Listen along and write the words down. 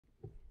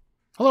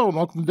Hello and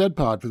welcome to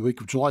Deadpod for the week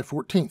of July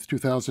 14th,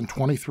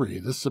 2023.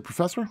 This is the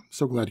Professor.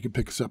 So glad you could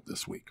pick us up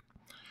this week.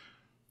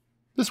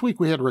 This week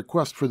we had a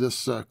request for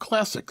this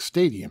classic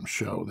stadium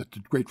show that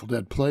the Grateful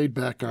Dead played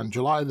back on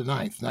July the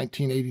 9th,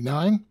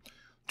 1989.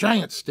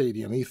 Giant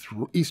Stadium,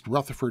 East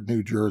Rutherford,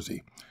 New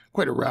Jersey.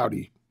 Quite a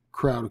rowdy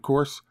crowd, of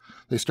course.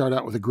 They start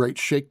out with a great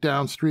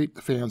Shakedown Street.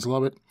 The fans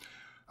love it.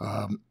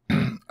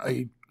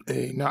 A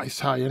nice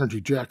high-energy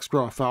Jack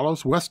Straw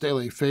follows. West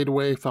L.A.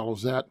 Fadeaway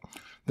follows that.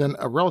 Then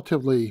a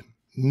relatively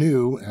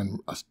new, and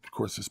of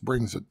course this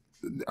brings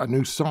a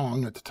new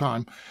song at the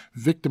time,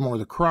 Victim or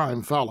the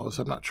Crime follows.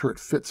 I'm not sure it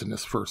fits in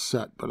this first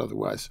set, but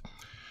otherwise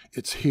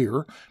it's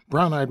here.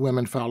 Brown Eyed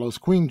Women follows,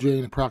 Queen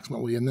Jane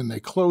approximately, and then they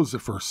close the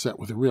first set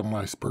with a real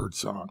nice bird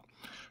song.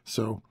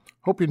 So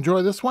hope you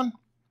enjoy this one.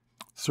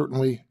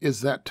 Certainly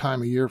is that time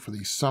of year for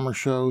these summer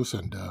shows,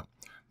 and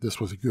this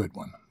was a good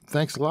one.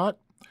 Thanks a lot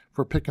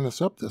for picking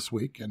us up this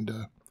week, and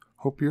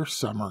hope your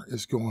summer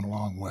is going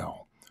along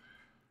well.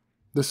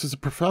 This is the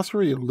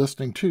Professor. You're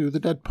listening to the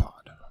Deadpod.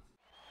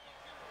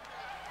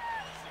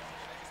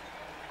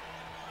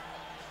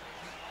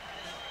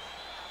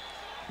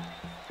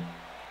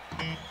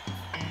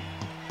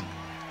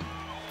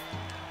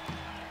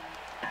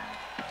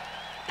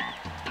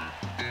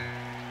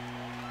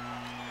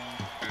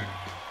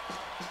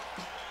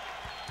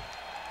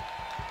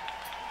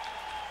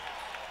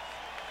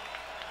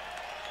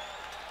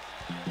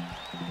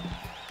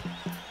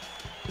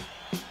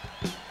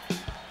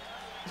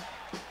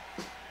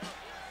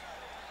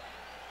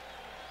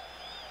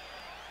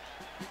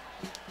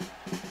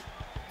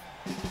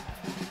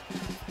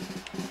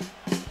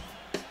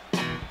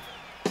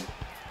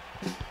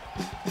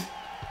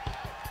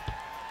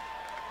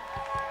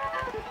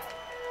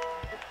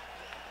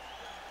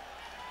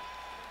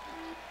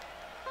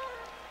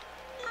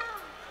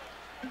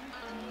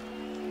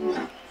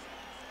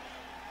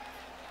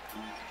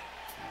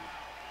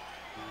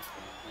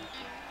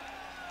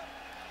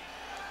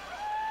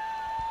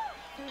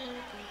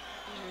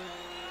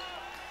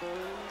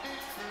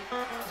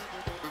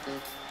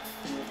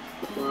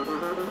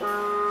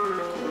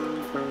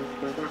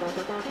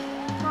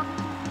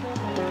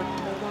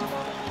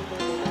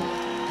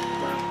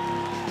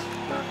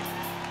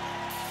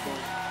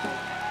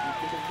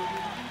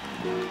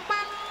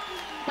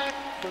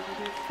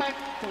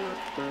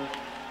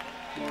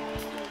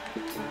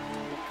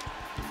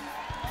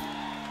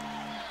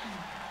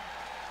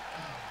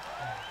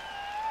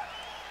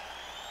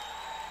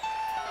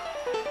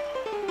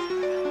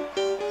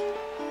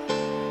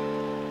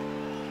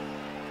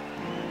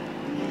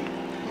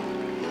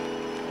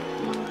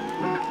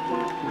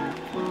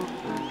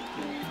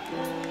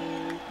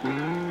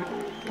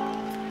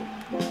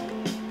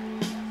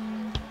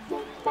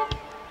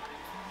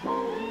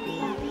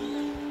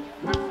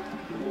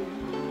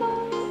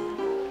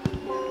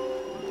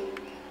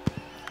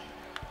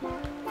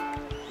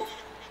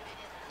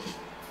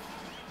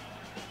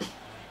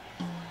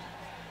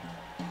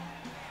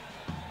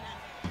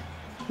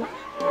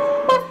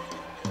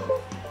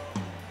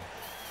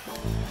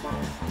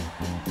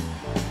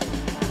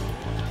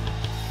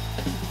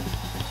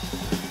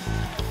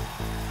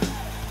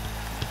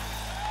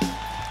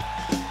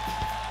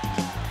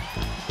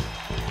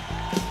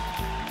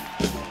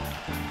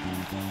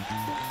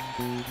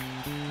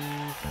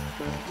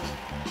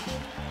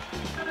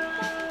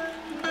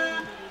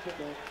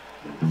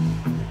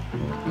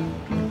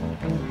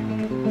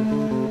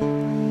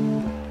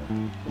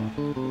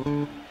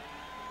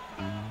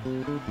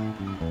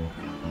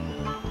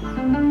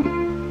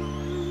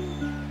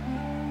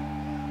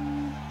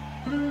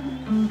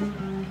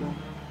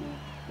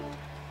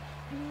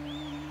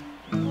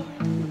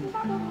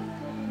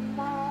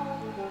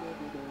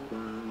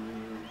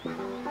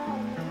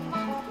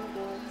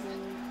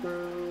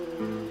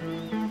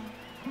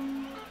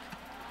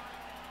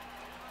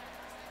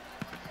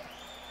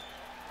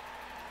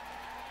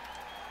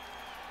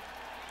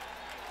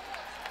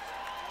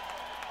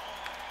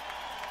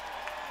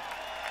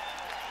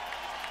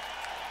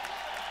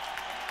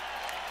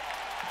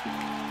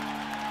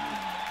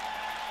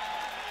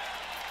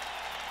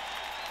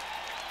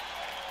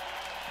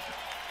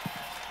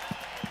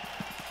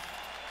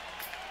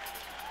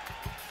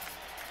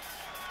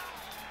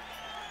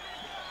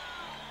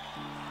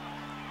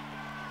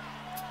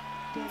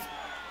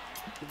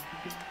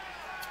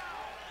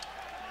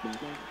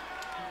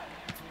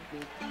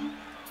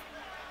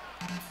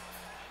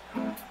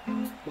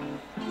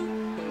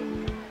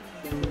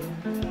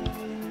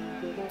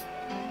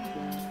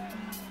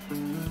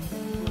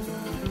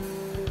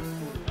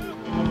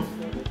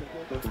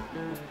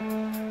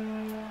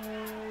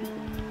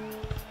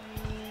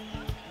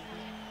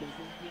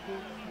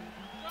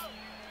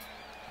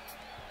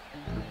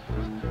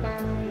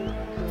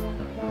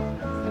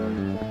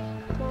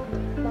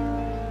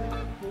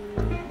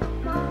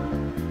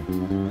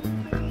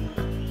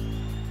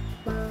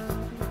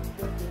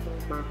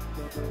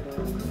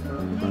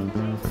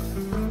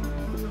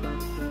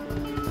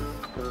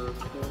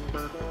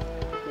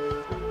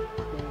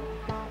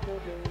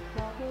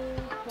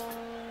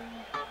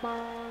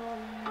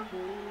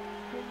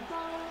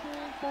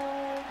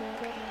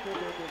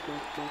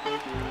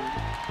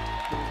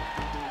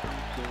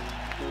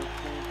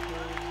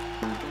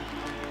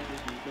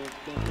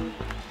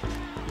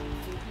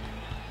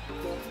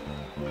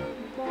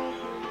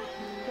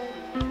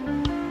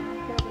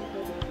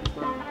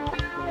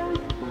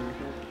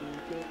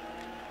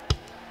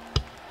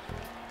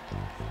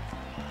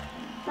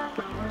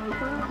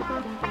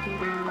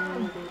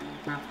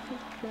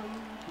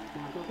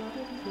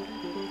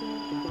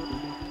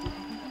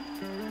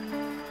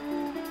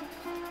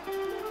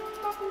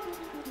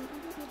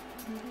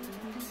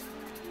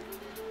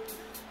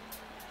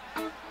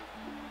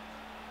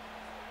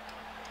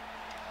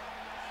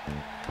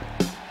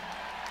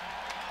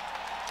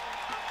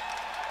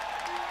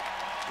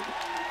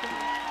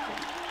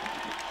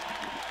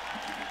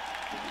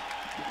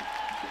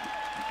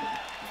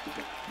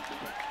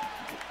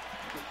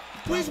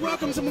 Please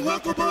welcome some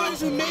local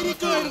boys who made it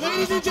good.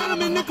 Ladies and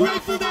gentlemen, the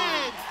Grateful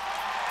Dead.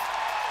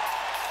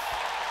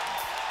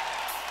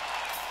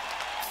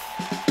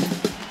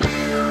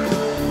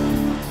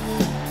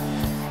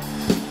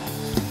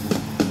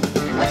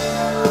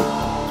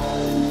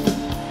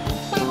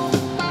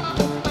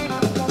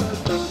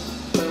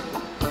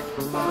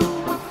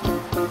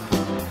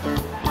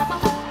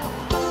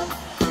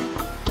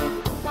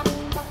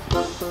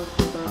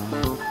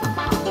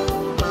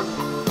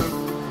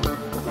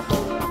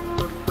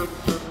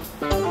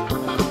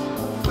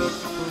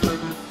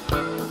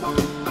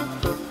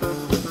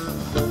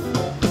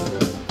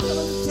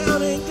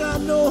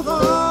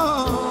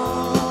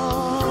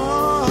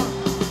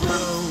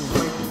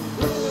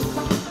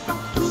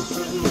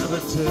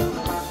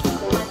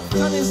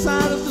 Sunny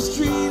side of the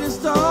street is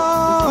dark.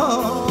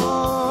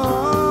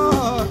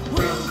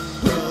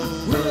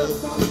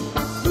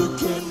 You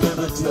can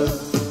never tell.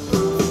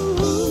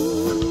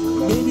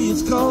 Maybe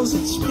it's 'cause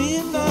it's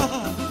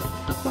midnight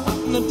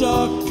and the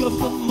dark of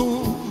the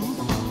moon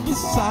is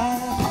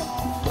silent.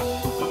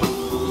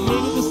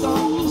 Maybe the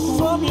dark is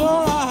from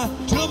your eye.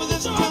 Tell me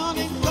this town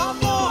ain't got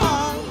no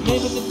eye.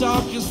 Maybe the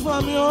dark is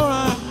from your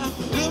eye.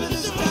 Maybe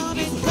this town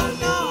ain't got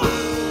no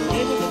eye.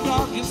 Maybe the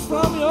dark is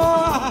from your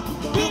eye.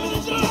 Maybe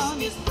the dark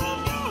is from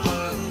your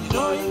eye. You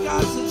know you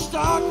got such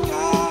dark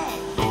eyes.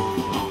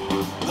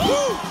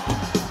 Woo!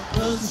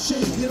 There's a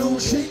shaking on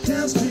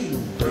Shakedown Street.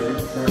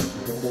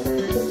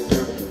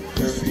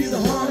 Used to be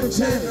the heart of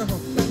town.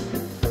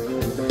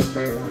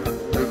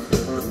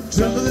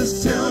 Trouble this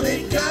town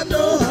ain't got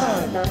no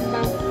heart.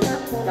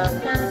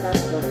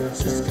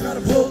 Just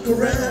gotta poke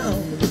around.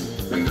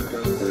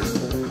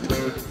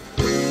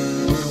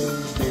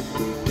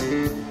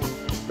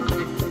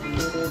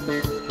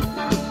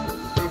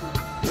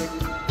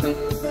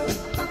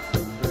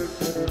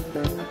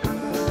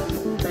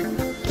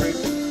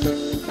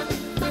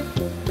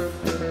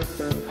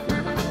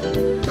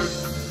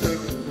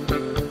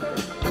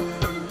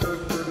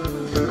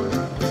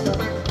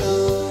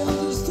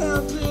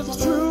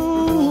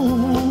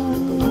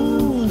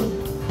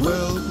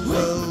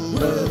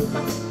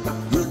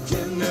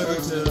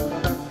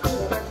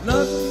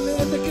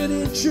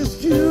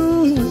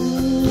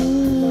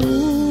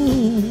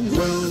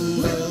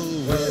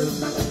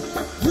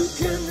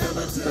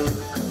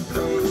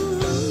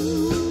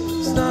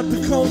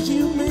 Because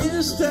you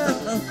missed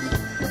out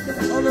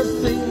on a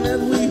thing that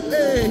we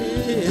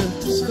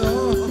had to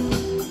start.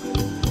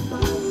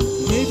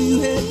 Maybe you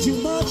had too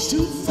much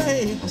too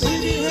fast.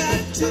 Maybe you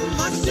had too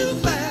much too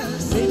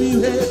fast. Maybe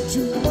you had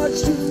too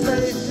much too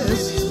fast.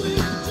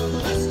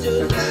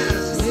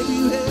 Maybe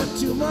you had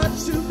too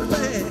much too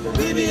fast.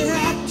 Maybe you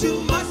had too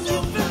much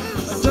too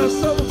fast.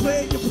 Just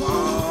overplayed your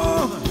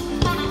part.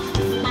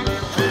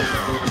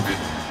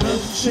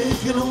 Nothing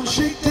shaking on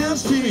Shakedown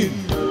Street.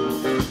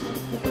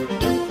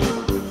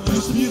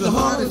 Be the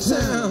heart of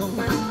town.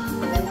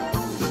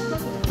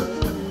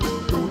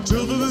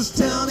 Trouble this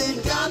town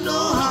ain't got no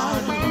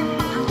heart.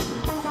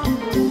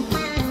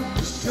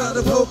 Just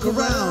gotta poke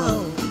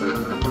around.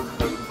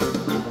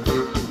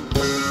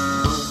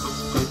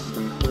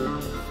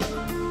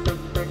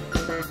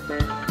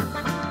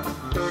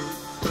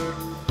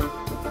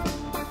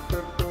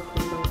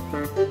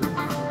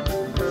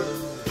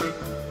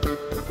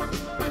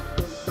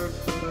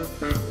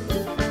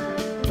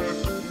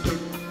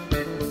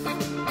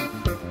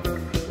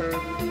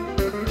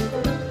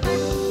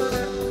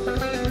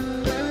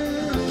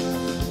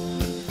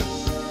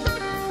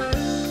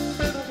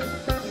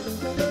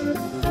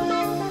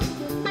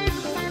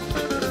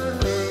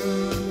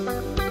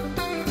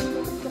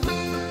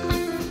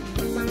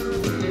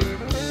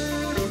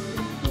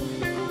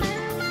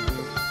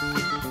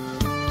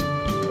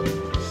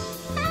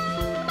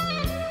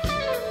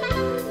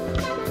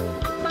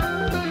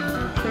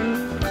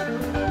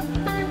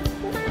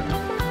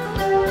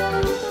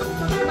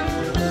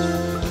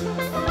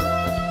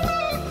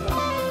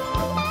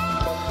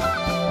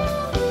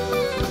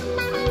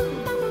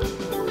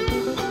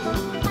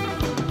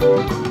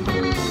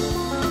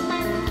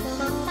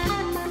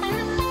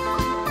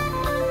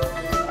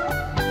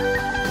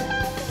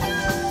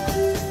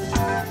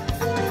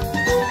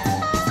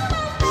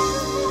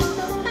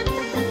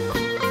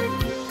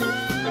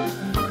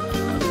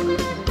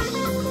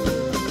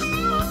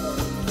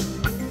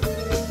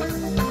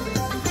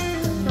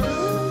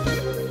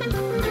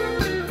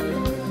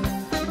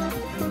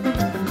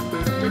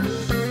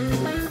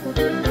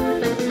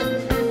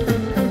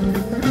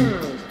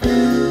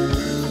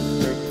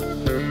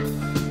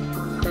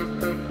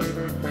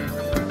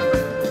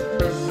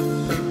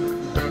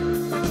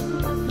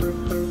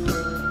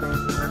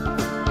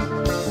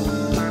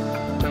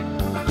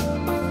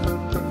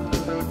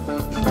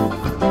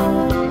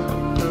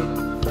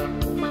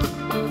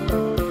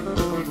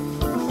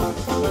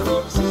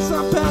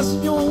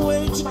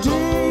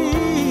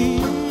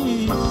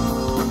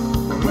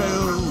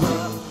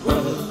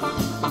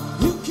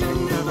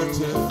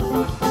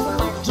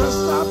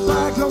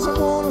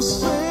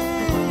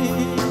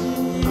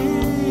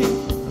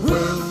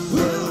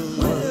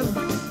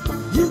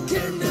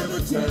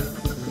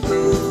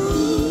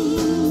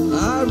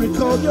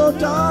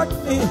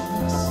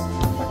 darkness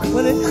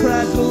when it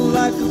crackled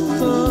like a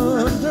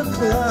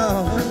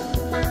thundercloud.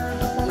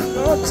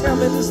 Oh, tell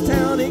me this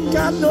town ain't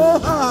got no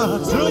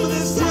heart. Tell me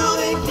this town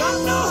ain't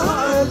got no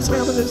heart. Oh,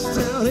 tell me this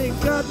town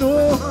ain't got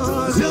no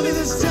heart. Tell me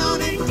this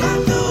town ain't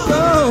got no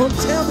heart.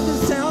 Oh, tell me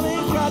this town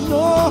ain't got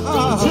no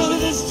heart. Tell me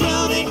this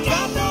town ain't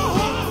got no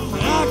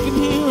heart. I can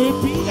hear it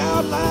beat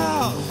out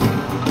loud.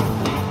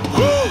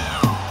 Woo!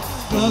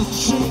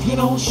 Shaking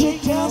on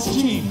Shakedown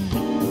Street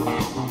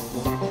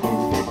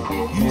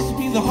used to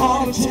be the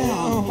heart of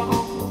town.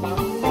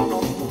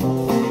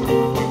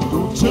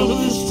 Don't tell me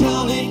this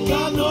town ain't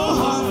got no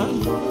heart.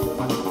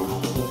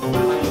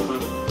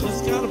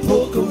 Just gotta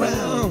poke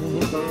around.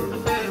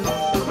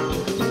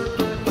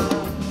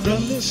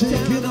 From this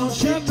shaking on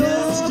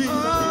Shakedown Street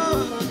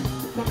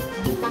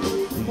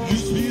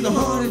used to be the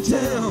heart of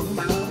town.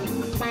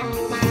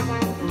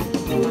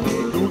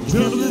 Don't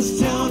tell me this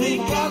town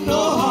ain't got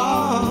no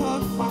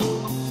heart.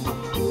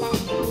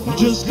 You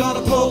just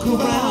gotta poke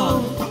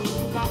around.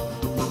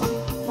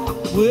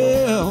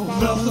 Well,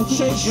 nothing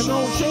shaking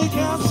on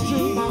Shakedown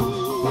Street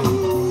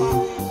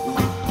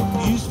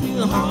used to be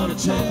the heart of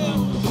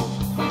town.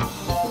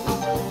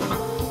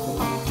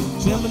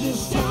 Tell me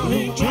this town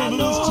ain't got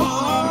no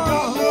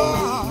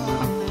heart.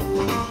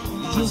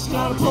 Just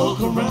gotta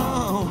poke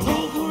around.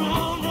 Poke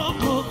around, oh,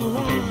 poke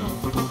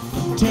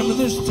around. Tell me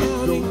this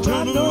town ain't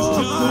got no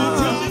heart.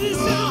 Tell me this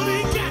town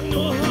ain't got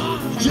no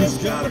heart.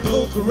 Just gotta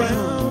poke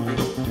around.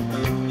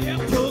 Yeah,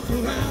 poke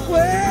around.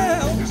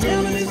 Well,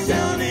 tell me this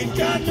town ain't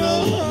got no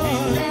heart.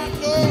 Ain't got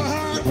no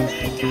heart.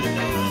 Ain't got no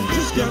heart.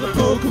 Just gotta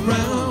poke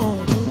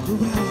around. Poke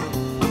around.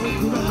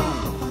 Poke around.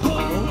 Oh,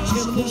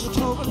 tell me this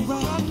town ain't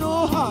got no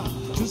heart.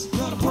 Just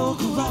gotta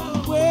poke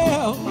around.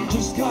 Well,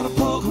 just gotta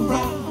poke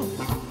around.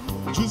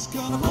 Just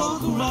gotta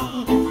poke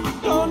around.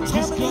 Don't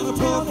tell me this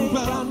town ain't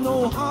got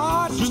no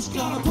heart. Just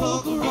gotta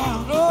poke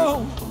around.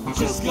 Oh,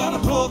 just gotta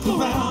poke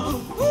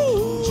around.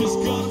 Ooh, just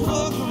gotta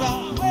poke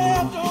around.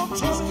 Well, don't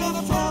tell me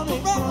this town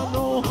ain't got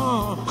no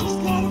heart. Just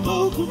gotta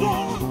poke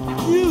around.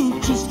 You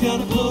just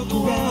gotta poke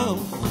around.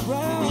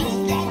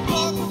 Just gotta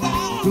poke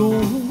around.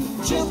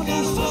 Don't tell me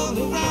this town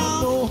ain't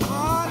got no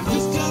heart.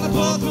 Just gotta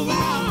poke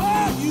around.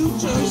 Well, you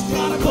just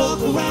gotta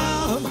poke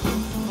around.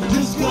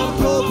 Just gotta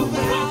poke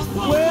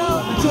around. Well,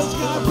 just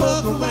gotta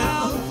poke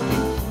around.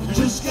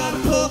 Just gotta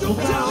poke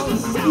around.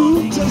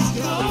 You just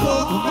gotta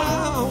poke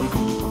around.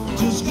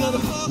 Just gotta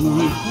poke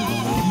around.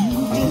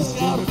 You just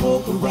gotta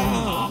poke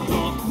around.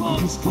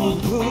 Just gotta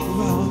poke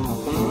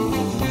around.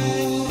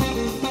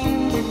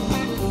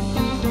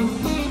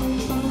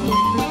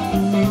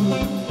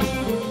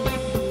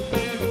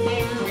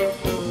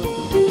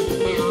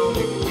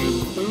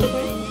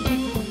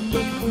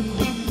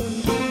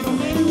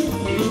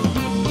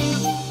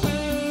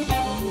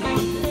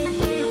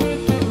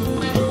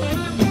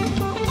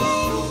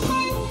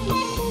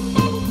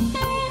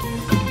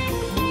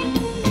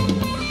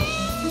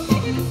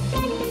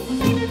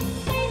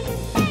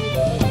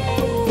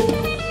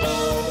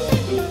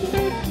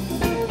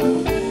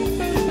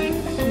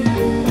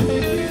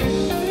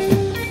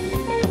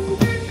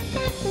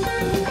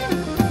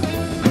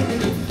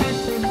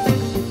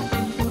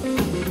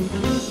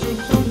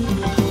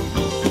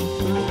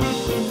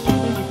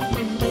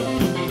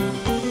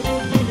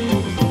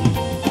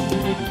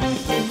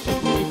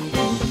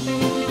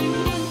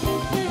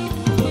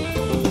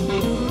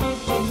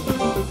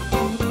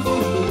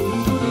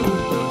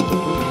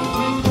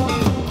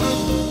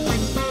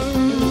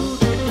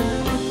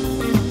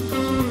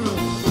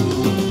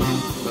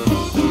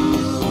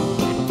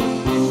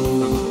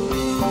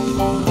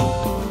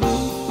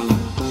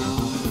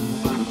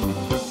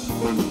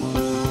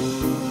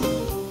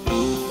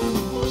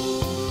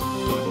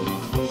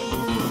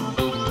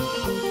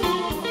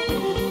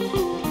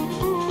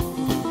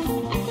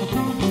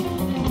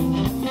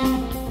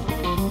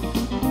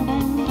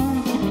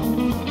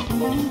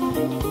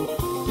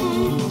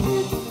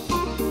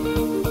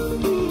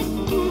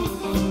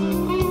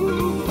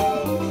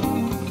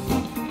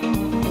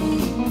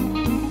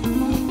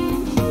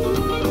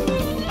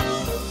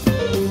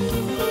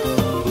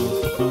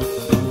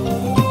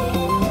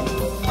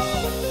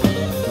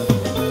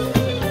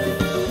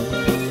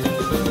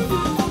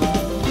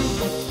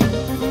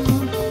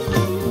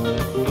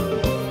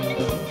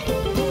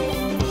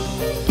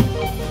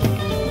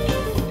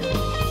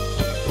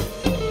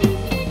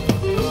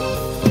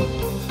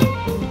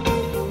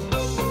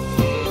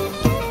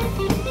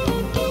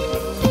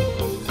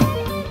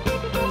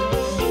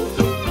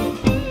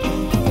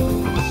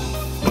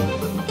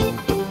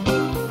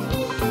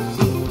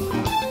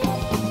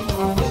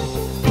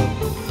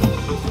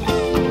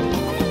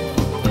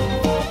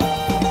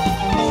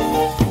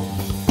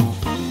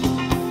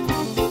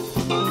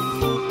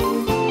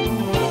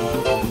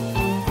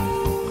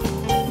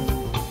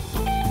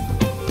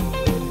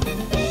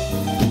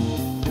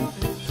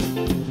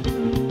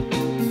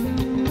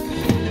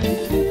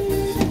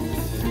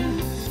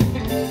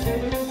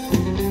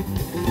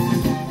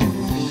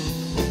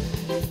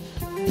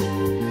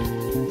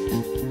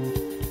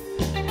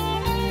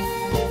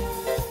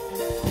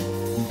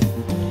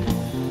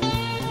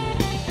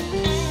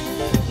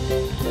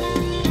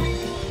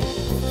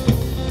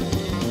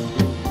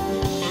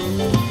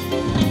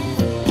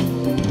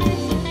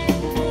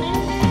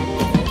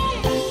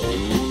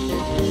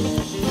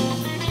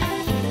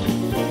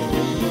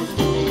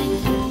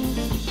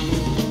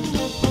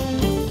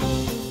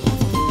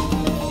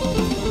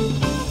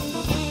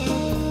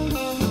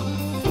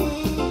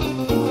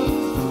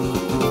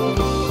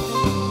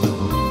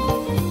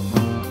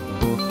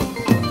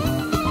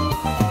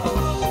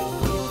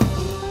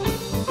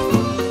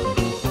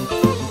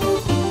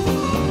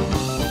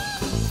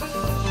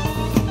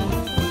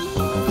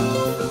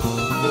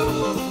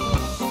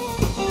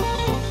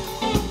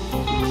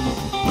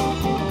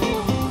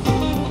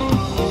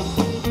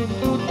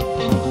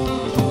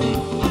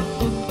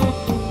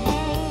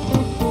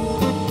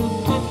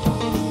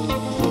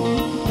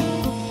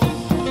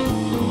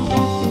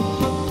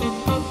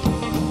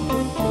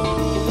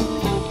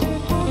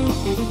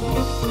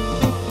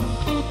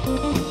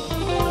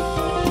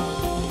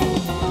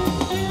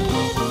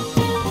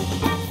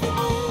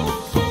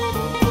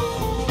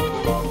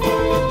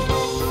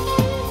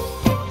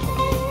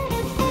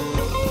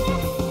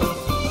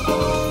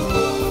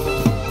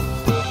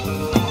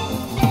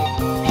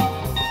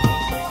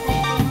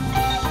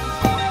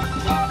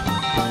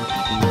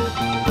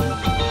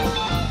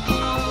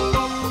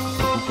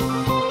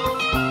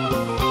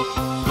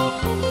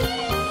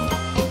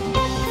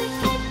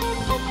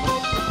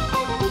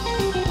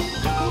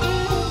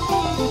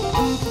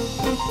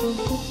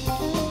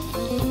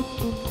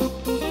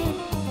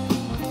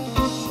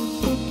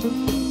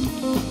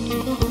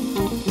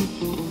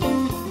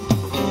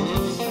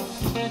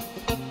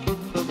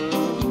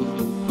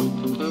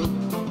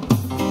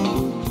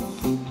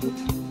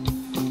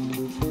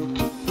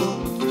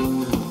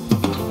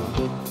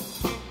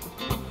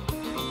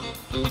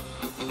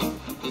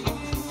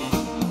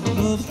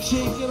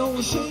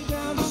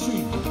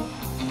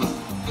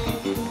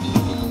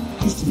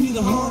 Used to be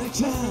the heart of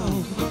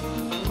town.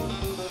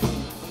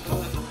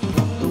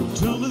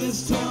 Trouble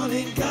this town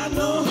ain't got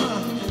no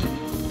harm.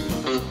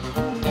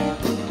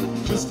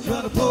 Just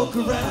gotta poke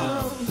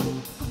around.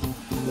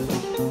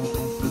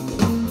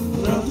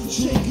 Rutherford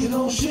shaking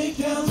on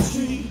Shakedown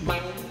Street.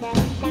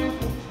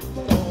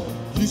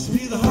 Used to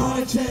be the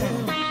heart of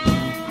town.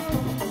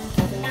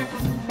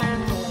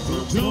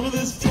 Trouble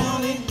this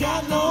town ain't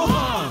got no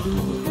harm.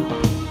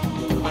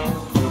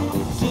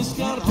 Just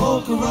gotta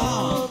poke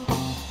around.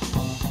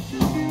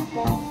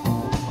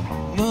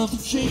 Nothing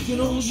shaking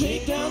on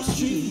Shakedown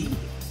Street.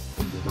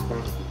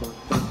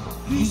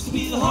 Used to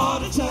be the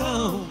heart of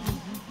town.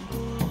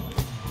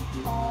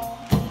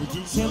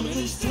 Tell me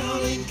this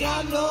town ain't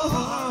got no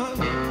heart.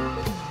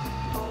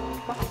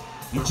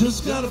 You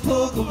just gotta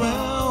poke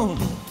around.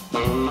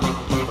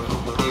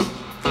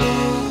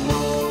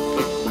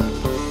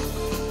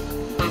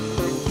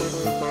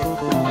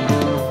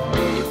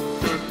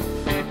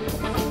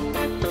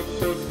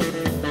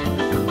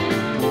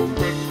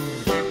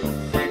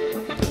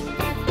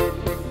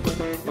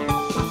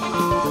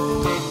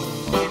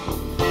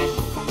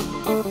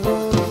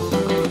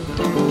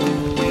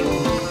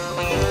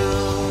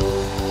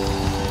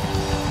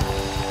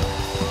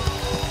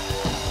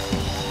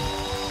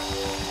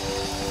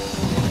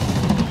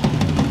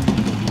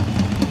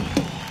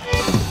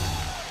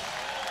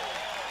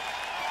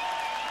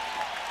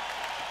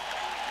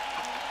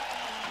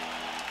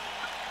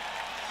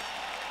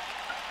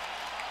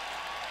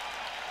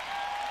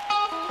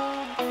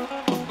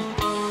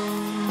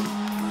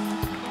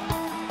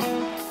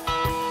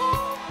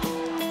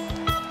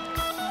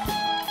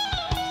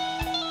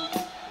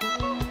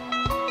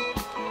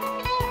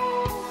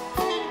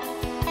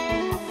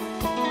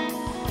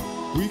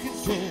 We can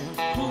share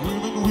the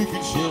women, we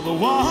can share the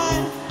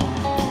wine.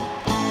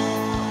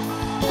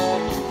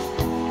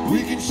 We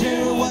can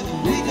share what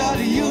we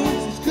gotta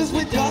use, cause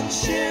we done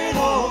shared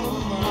all of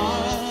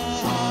mine.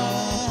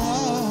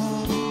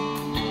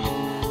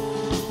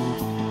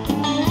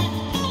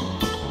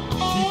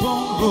 Keep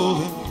on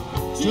rolling,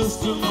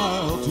 just a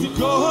mile to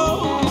go.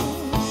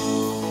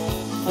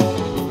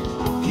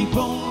 Keep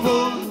on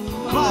rolling,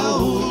 my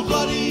old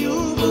buddy,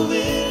 you're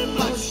moving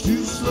much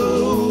too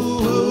slow.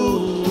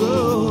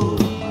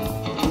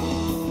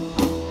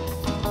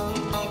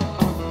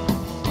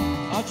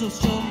 I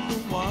just jumped the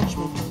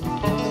watchman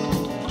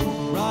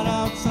right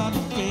outside the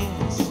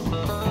fence.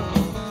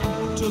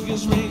 Took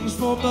his rings,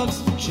 $4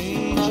 to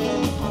change.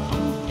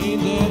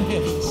 Ain't that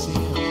heaven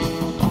sent?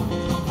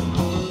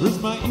 Hurts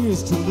my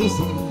ears to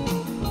listen,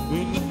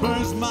 and it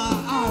burns my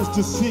eyes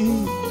to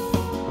see.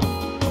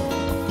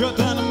 Got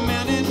down a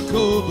man in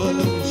cold blood,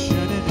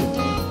 shining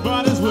it,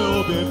 might as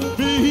well be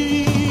me.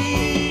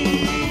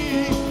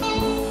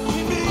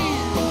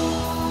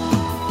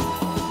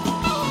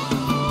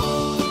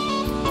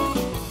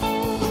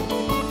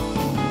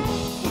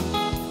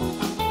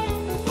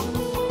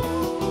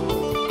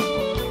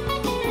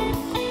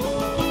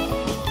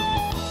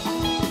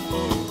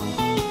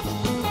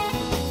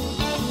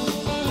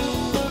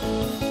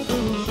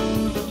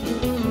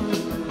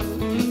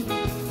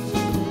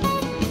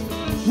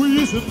 We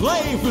used to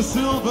play for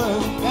silver,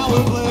 now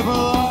we play for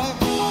life.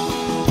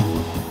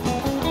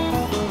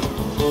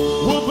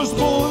 One for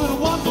sport and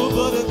one for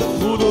blood at the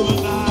foot of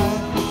the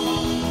night.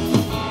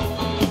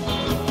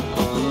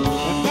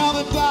 And now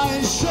the die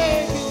is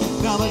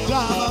shaking, now the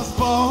die must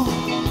fall.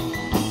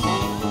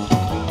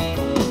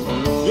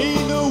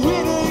 Ain't no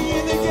winning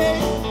in the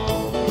game.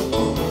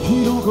 We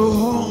don't go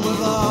home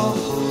without,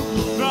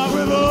 not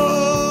with all.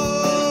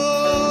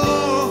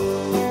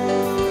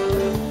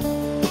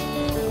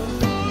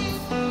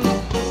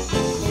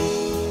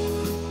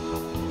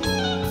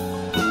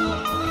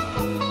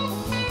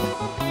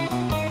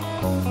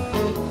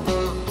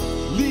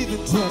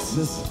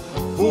 Texas,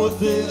 4th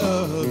day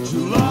of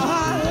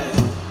July.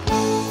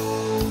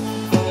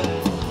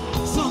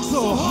 Sun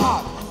so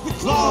hot, the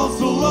clouds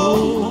so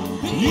low,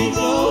 the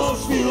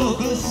eagles fill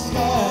the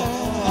sky.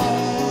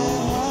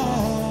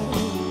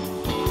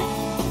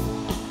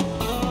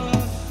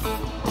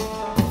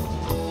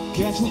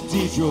 Catching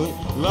Detroit,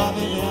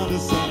 riding down to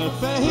Santa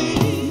Fe.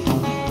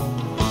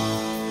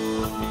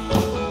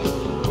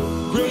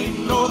 Great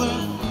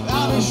Northern,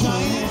 out of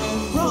Cheyenne,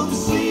 from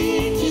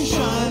sea to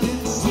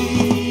shining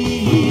sea.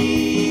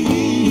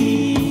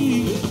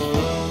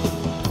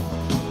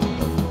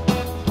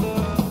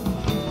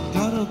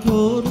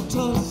 Go to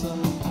Tulsa,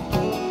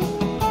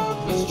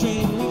 this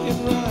train we can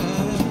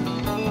ride.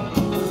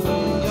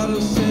 Gotta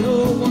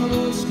settle one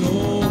of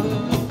score,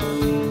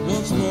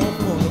 once more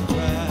for the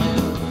pride.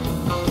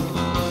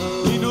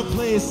 Ain't no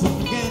place that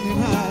can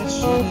hide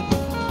shining,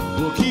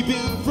 will keep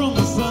him from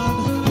the sun.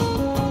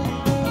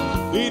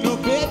 Ain't no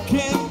bed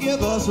can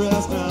give us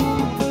rest now,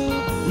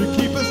 you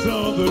keep us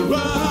on the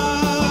run.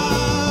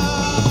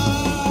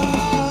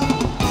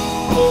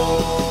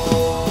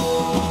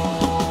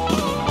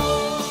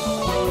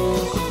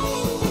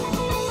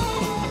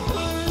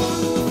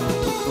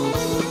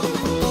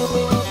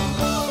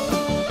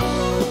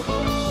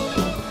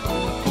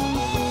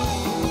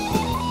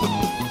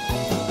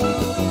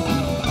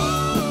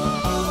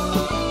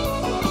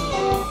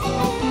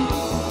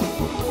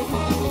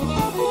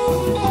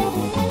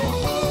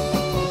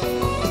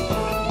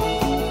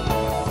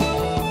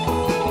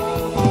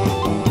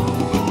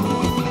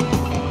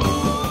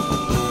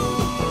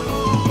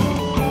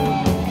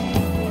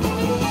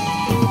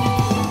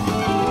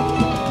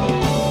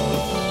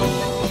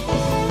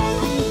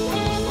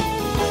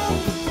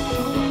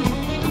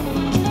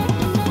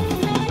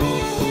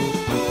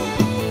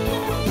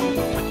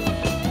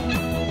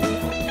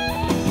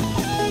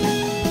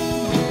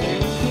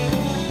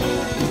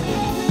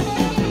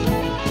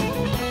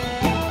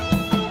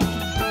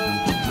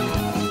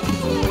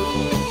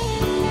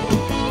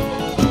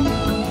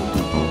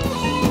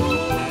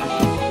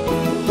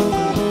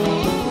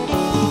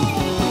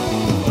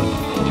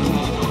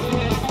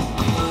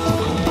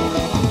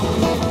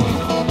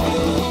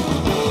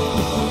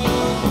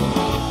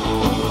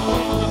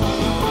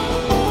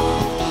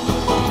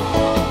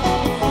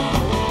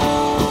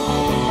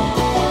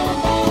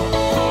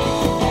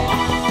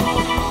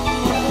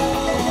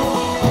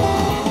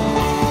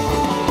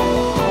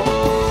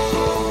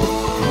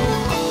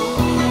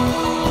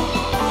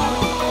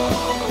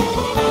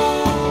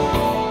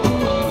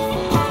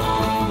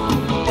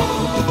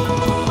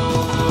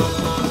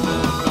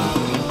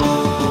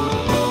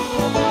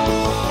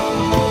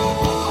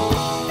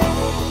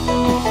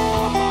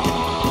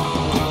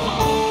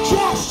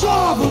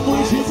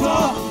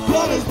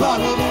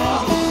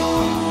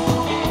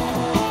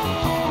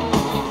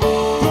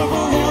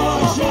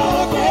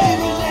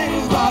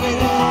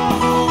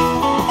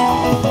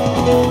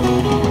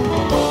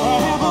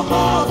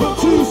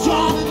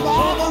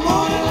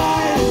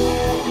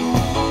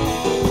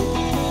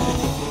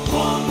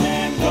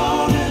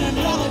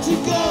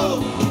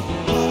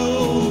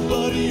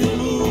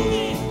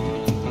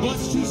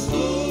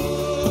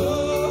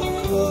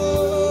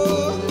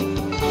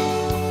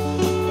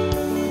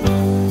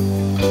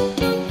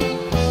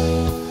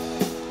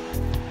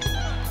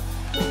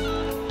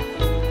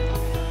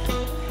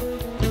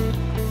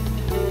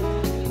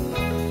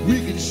 we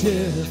can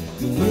share,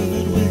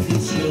 women, we can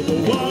share the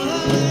wine.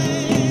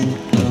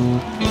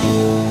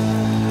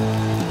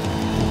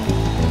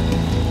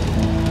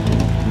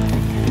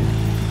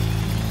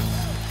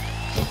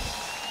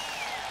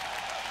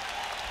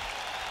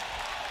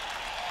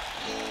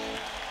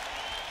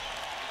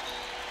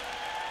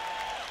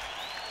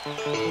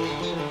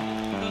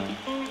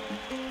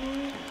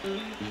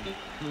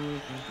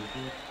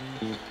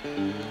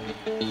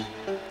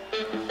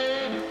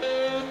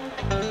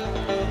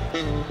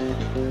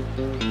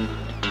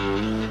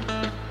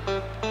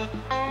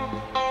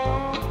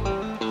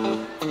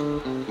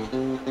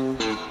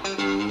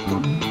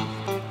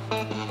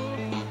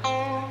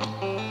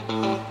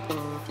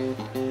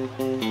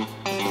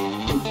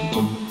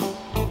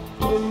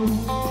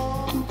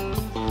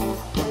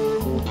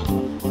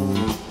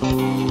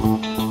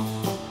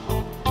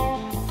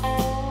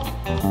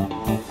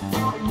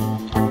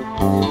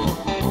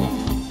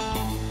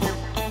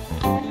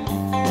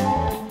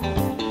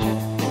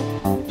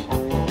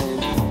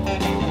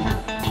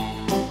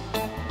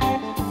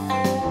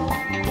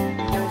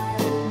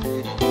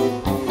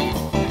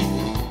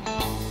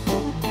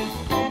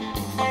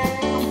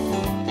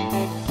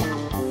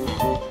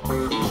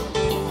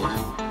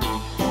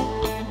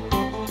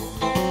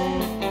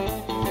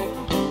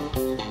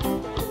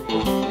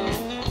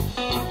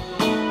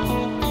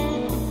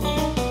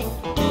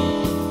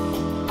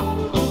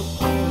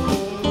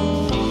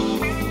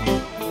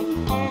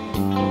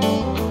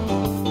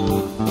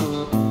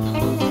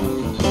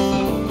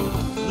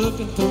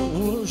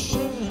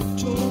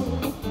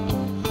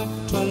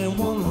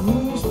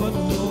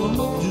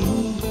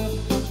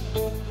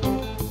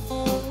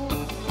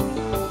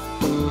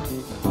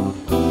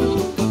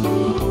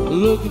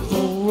 Looking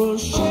for a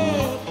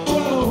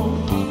chateau,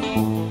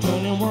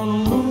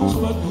 21 rooms,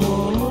 but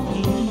one of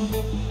you.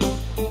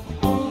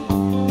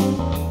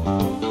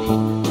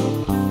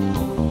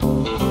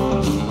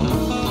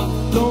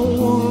 Don't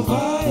wanna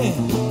buy it,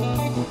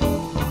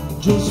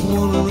 just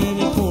wanna rent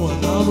it for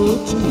an hour or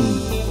two.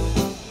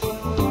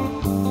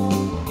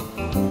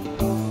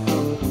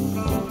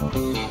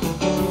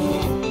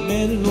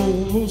 Met an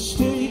old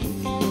mistake,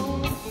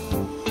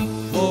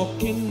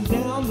 walking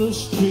down the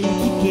street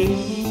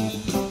today.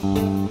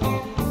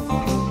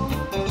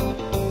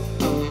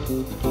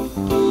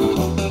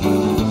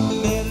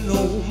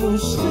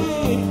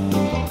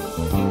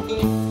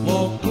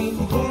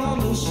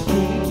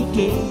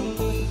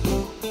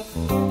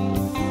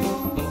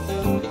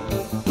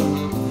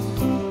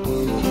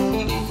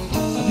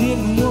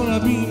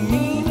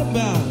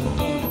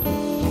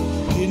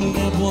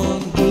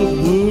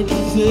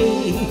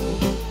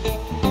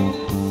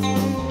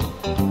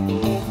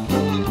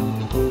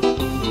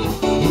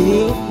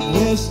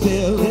 West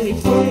L.A.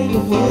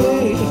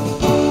 Fadeaway.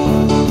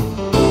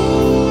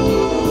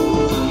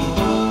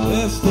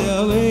 West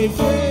L.A.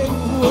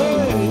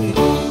 Fadeaway.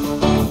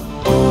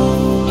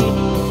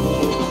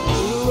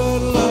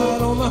 Red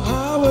light on the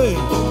highway,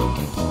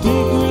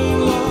 big green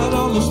light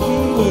on the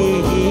speedway.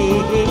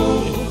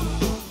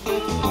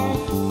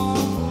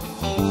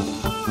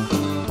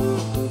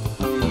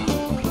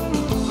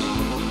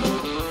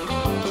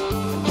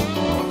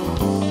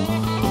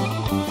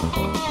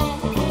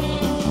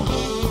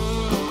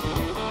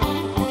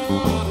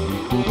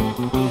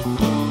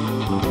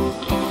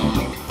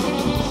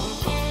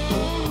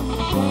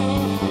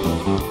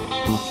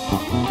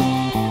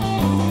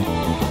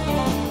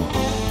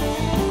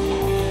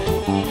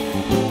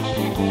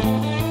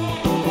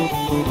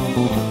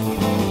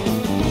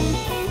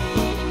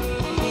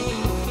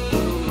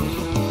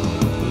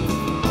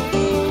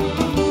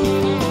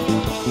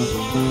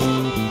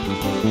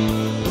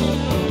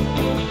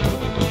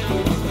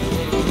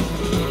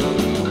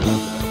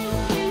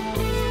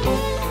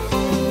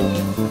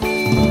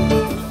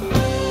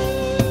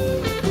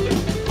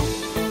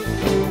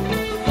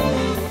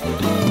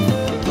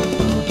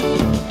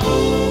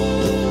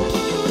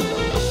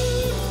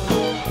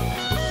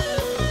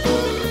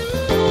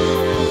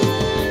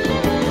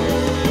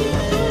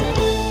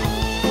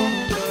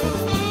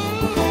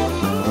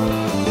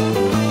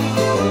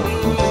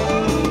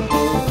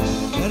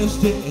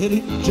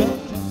 Steady jump,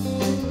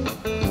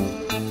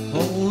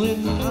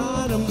 holding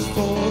items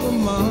for the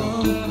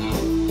mom.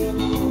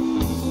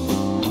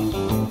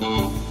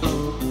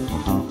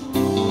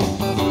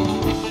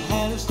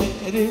 Had a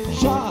steady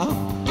job,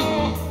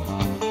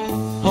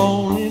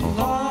 holding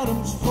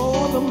items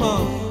for the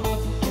mom.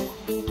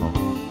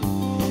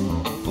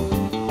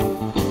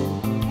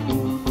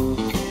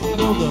 You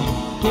know the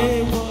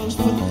day was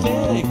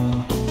pathetic.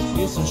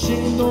 It's a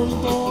shame those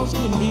boys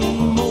can be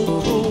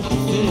more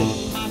pathetic.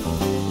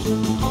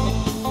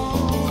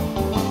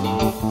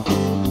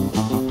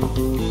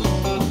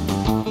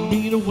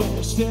 Meet a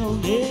West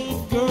L.A.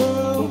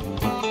 girl,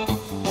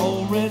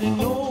 already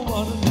know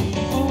what I need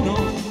to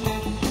know.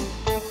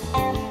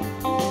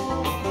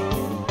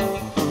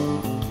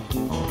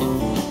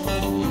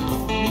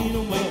 Meet a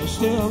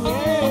West L.A.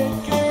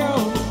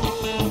 girl,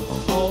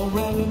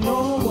 already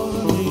know what I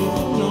need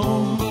to know.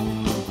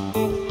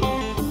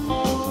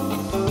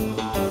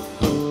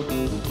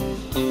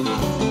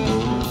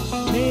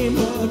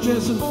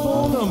 address and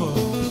phone number.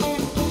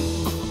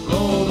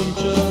 Told him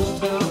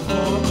just how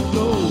far to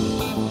go.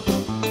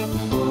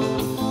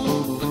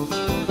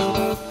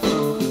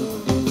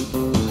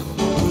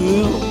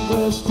 Well,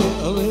 West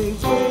L.A.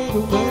 fade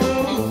away.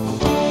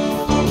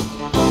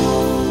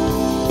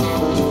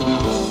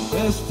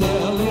 West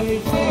L.A.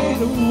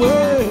 fade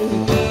away.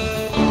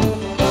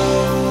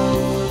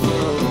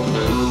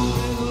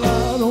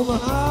 Light on the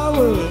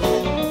highway,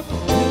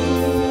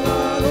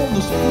 light on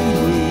the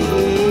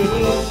speedway.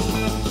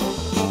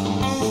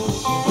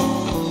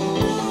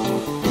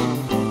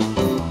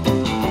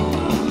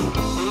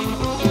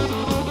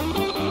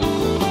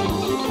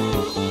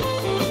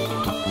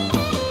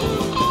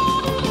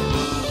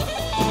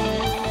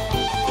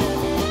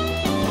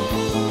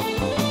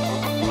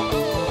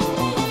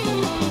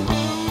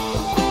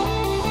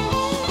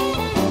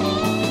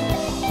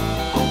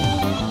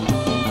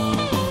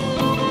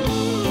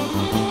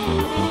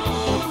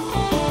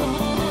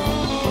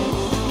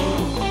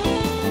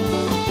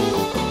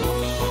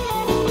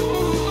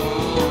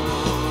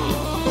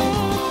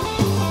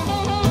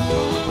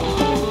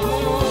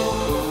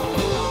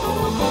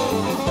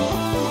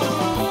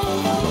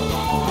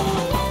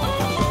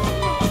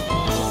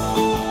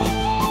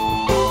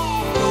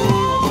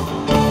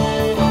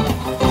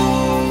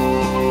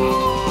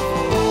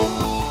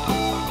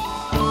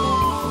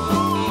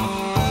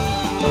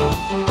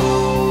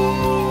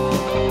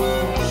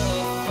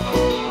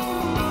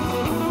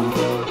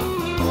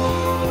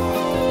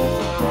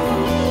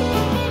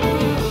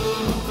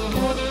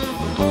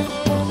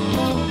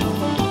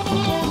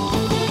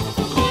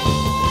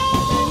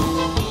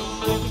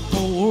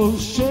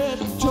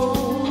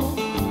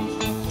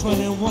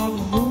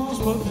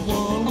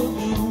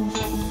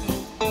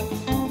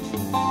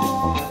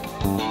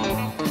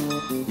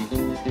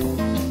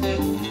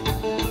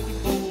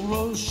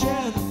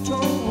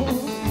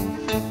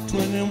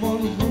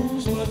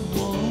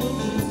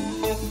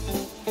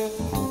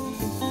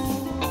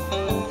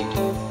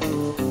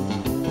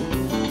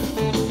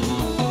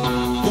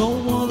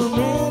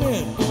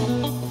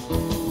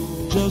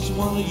 Just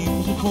wanna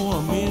use it for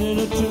a minute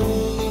or two.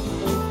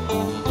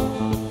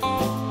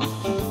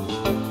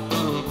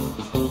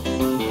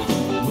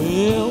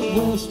 Well,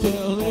 West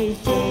L.A.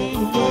 fade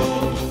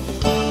away.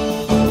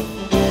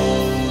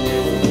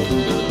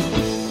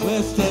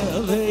 West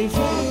L.A.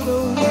 fade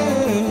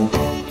away.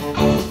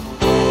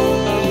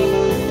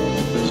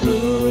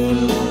 Little red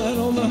light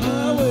on the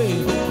highway,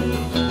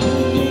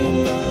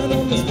 green light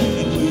on the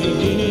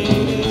speedway.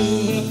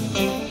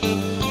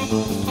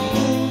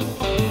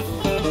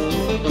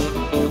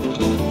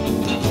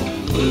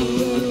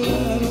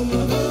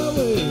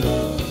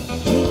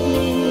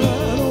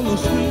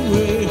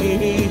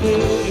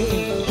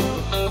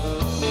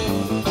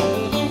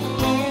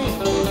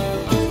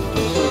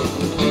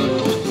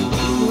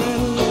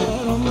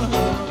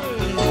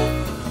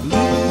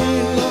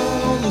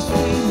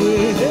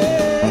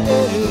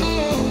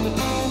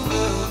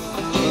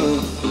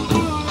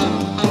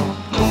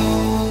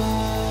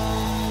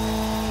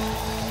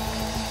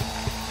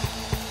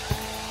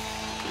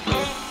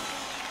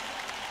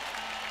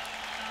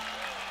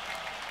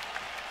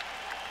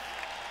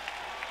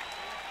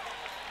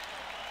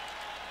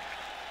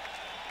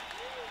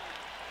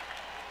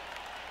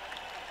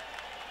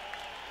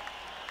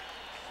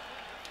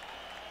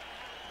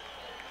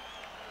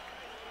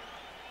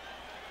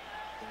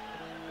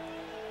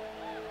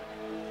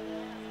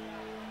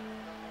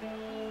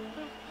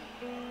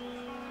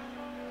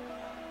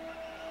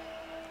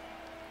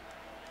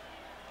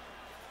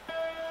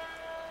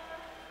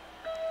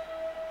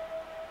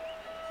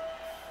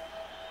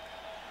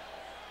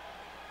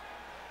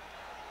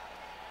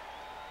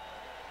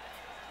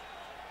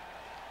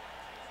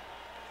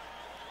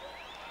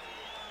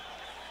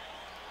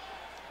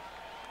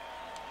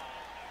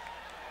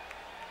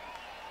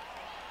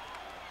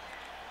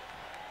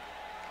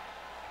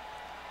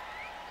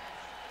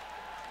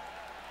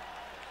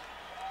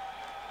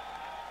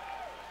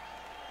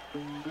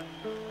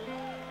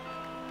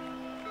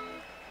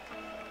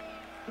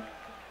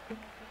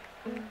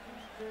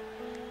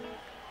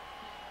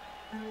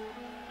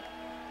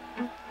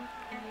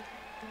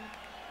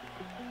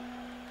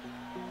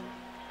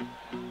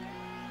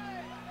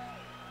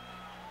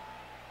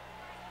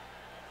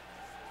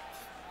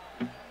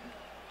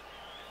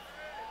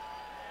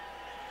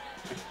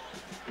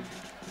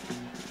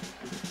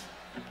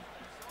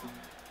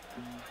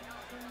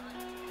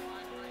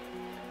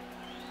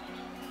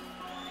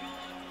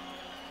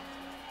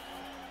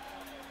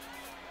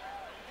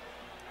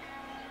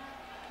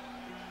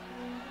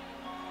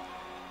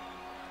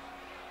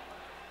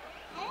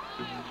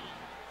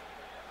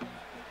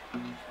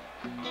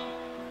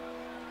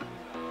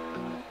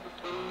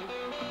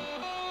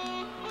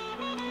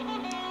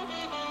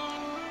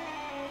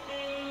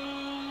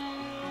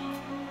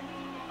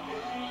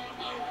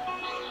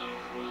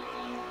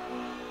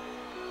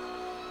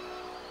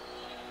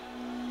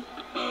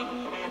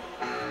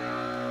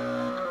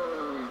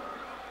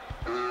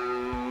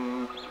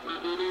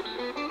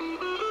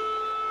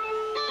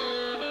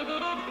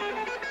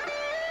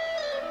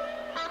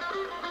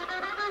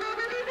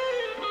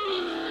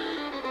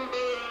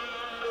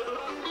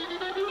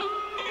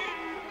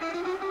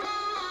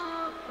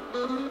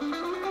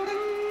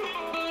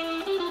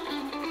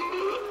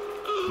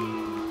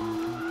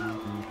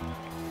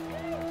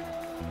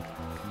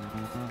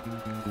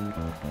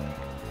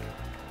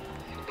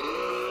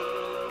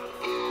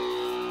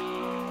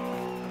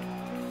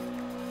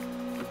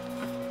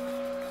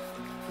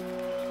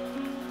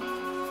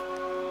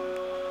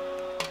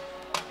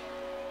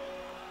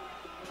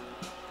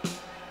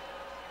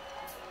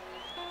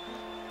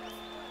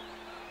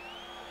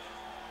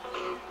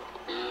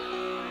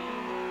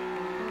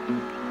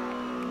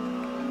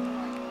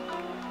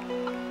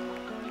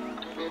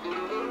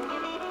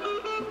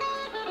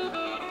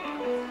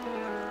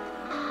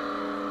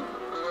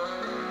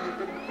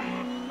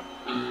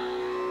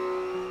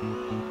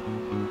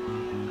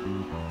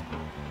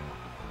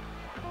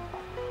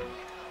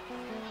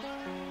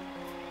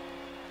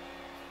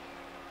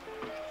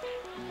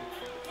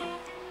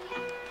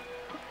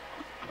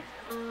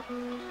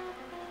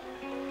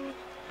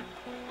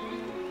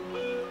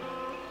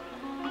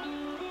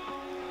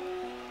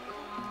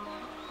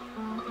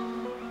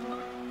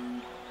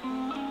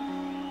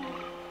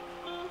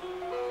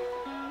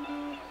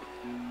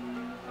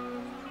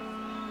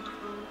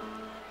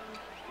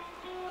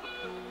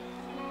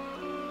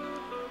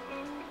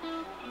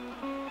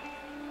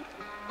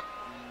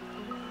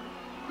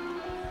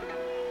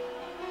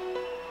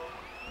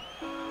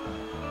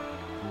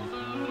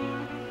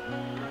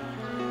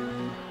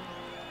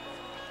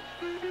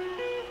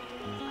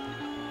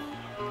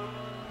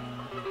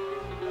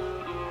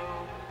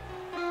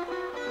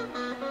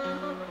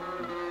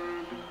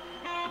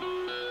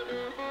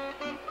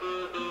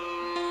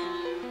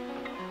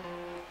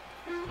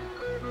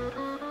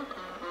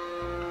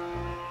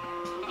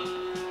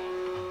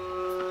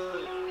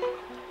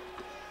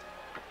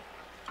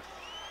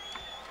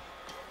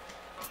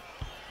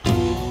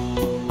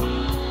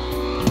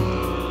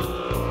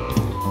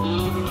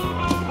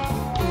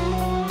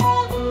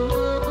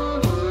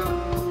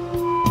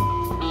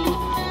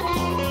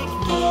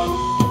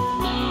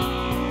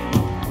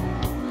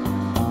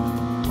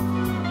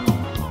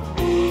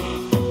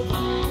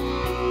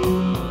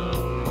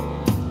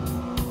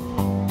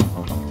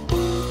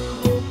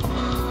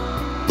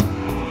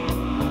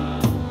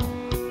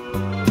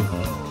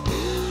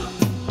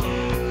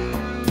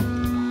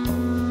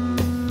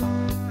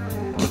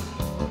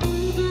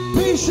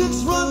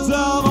 Patience runs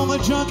out on the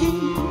junkie.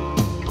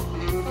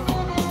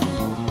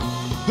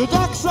 The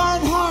ducks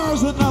aren't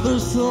hires another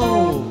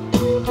soul.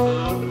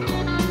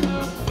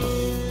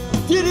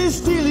 Did he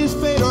steal his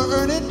fate or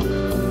earn it?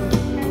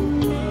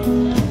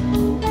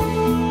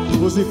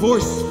 Was he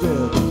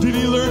force-fed? Did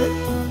he learn it?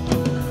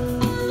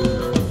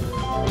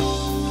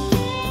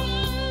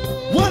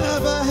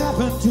 Whatever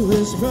happened to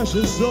his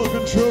precious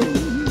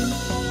self-control?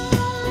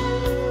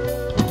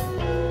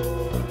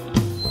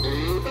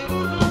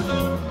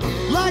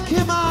 Like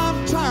him,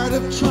 I'm tired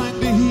of trying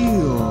to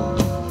heal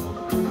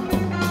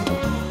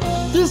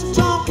this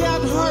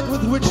tomcat heart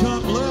with which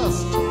I'm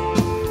blessed.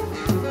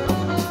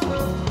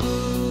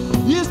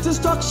 Is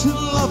destruction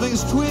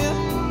loving's twin?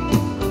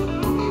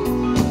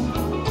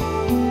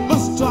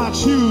 Must I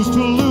choose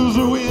to lose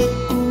or win?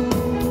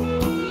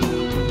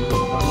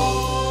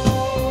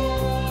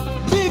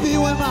 Maybe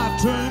when my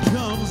turn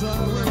comes, I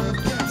will have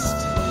guessed.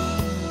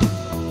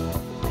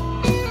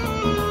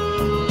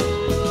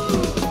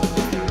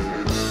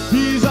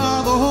 These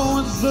are the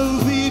horns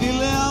of the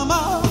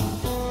dilemma,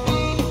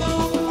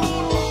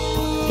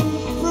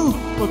 proof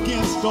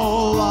against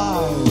all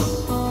lies.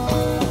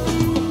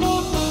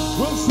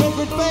 When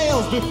sacred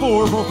fails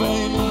before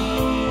profane,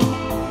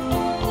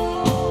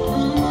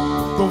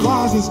 the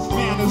wisest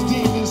man is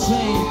deemed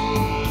insane.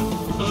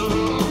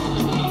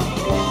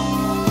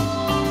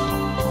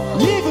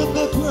 Even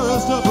the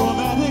purest of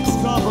romantics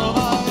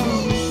compromise.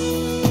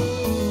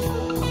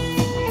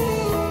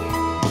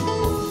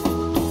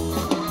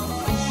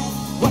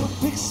 What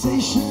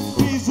fixation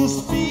feeds this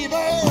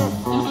fever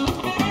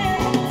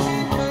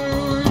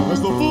as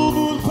the full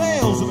moon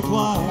pales and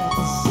climbs?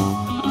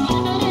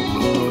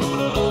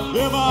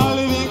 Am I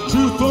living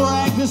truth or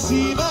act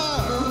deceiver?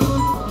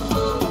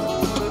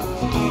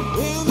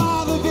 Am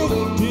I the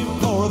victim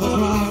or the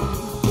crime?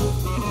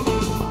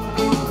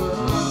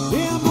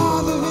 Am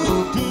I the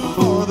victim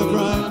or the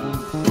crime?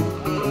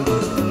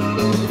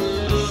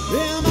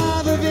 Am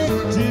I the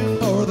victim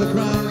or the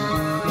crime?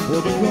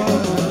 Or the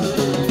crime?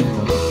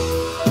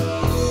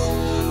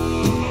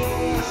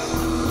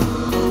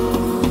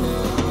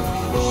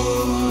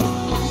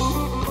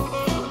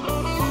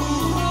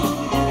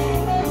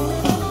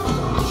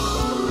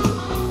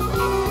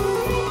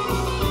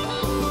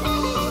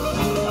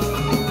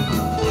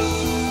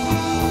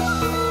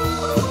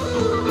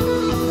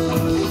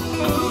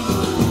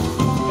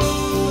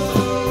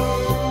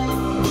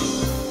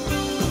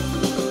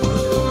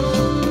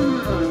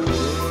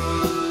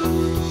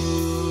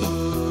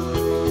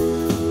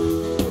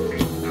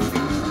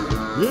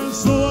 And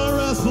so I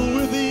wrestle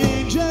with the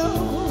angel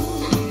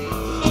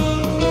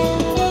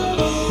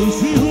to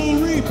see who'll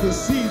reap the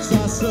seeds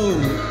I sow.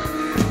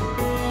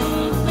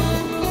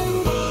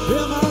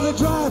 Am I the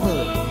driver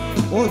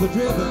or the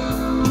driven?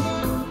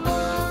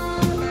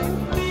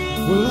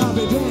 Will I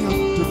be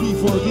damned to be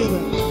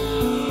forgiven?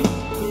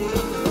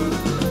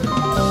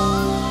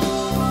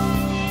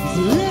 Is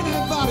there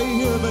anybody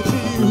here but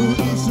me who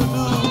needs to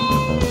know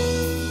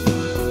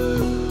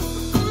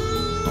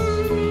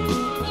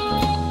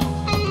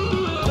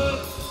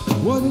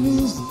what it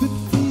is that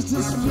feeds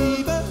this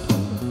fever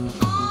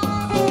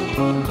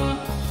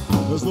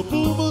as the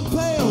full moon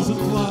pales and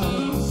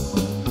climbs?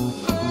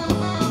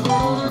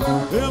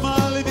 Am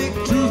I living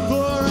truth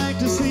or act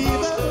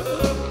deceiver?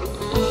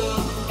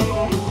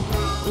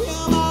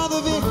 Am I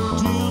the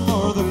victim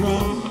or the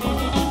crime?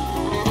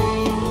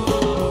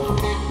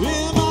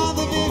 Am I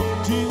the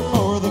victim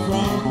or the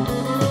crime?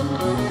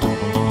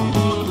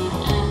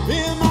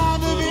 Am I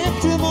the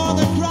victim or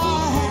the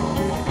crime?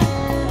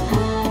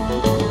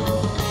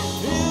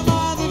 Am I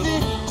the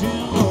victim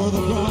or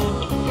the crime?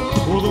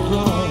 Or the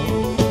crime?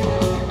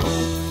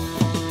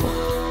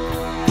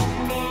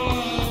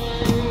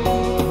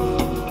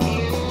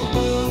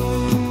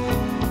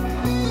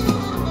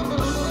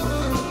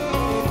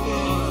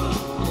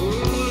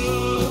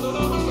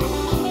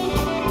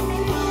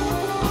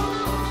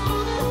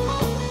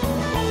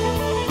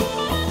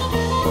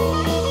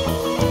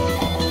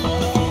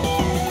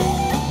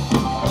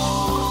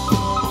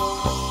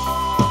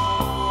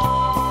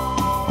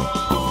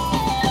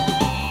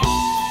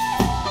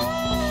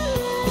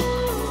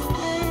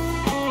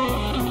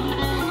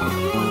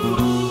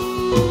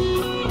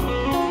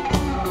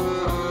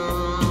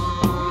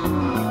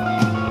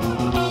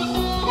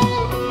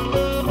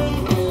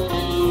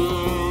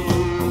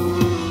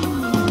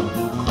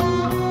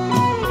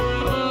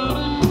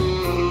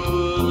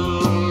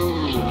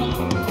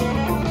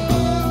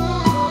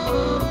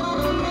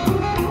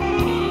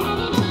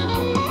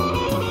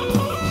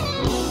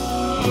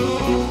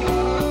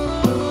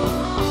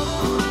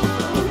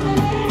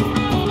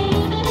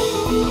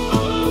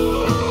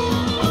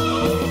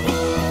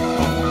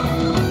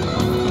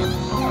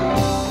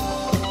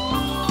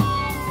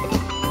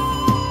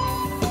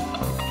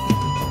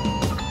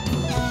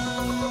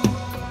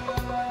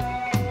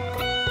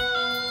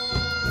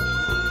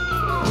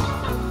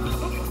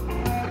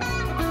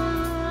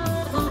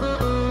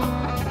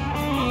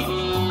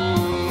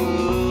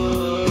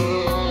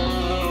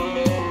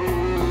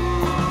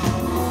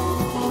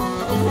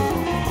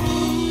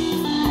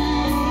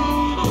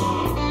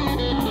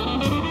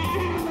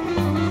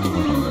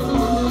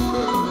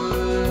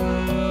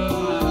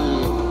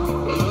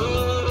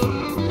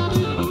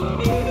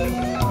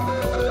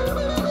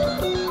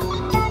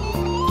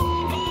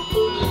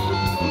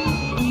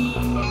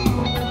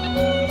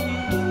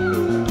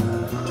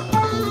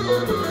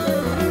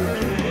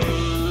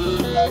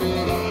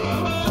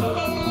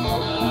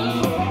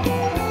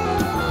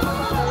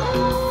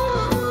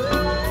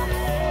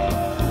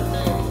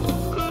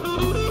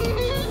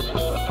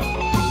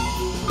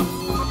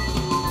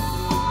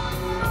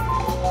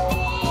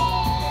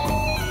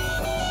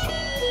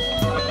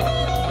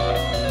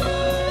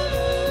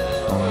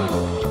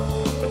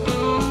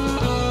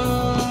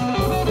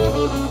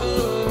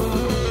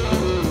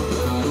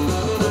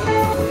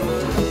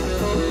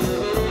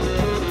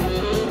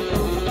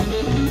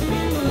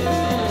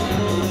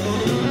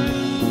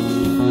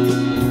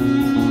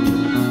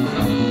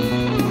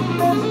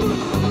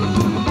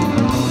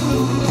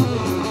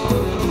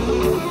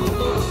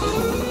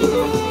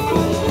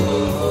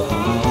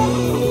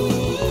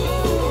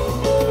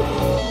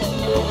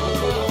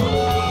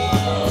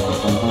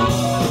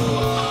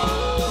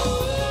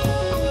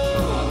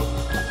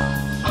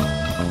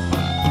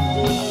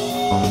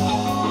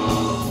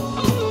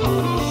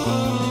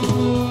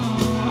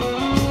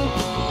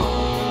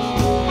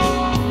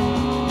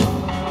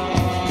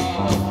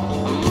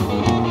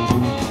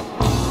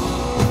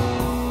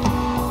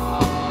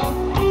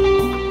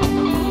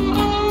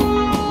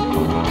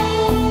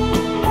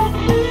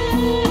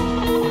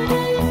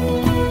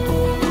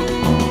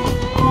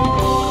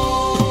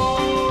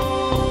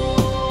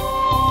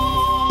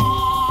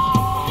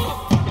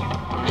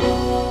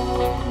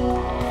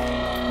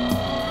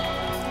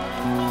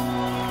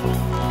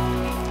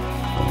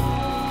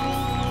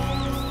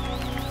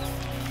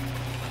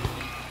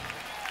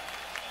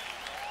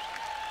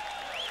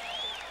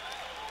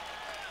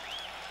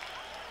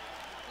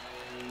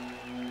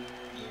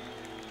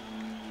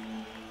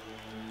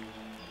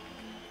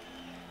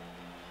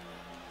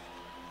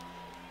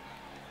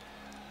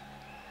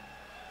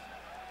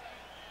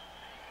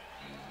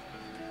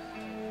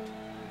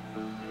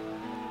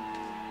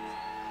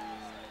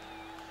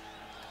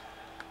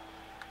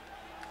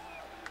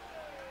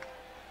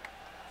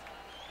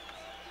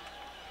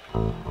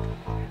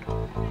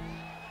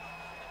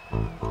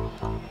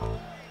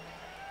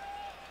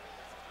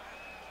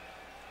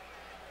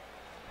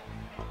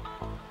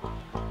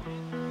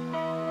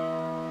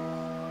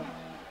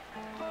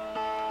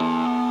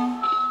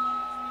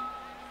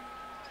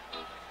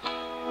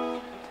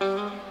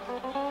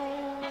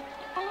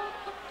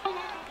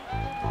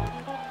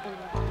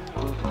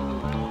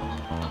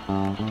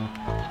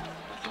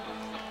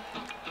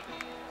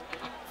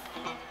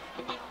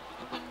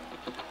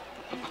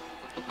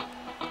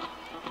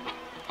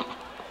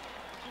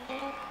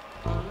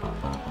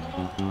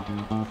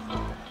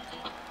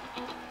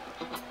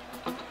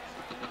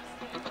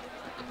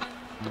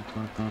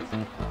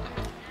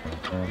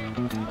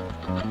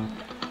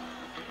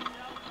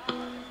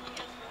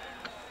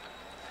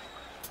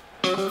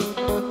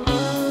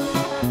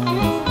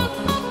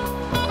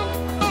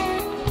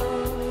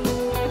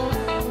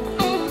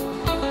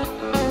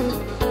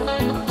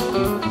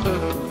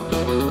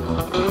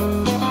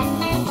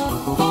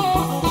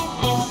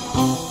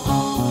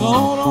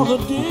 The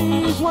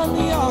days when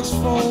the ox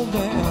fall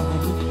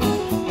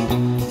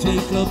down,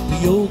 take up the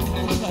yoke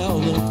and plow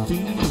the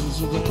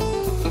fields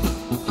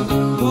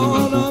around.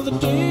 Gone are the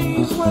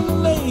days when the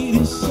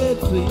ladies said,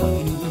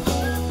 please,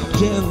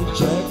 Janet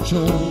Jack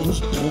Jones,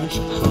 won't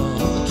you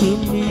come to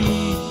me?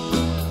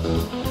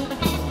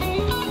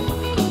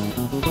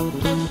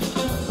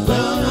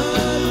 Well,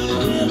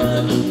 I'm in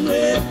a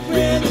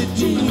red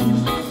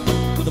jeans,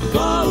 the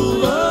bottle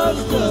was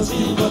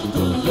dusty, but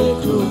the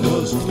liquor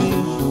was clean.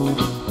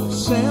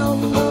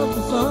 Sound of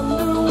the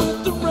thunder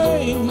with the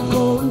rain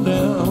going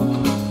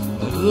down.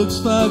 It looks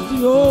like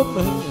the old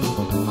man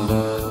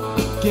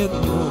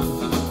getting home.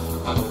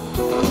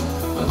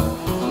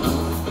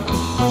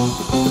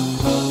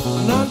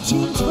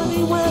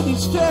 1920 when he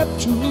stepped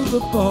to the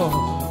bar,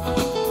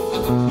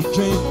 he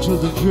drank to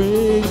the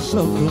dregs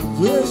of the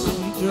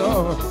whiskey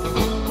jar.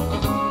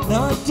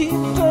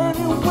 1930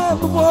 when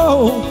the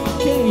wall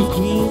caved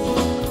in,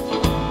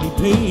 he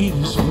paid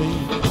his way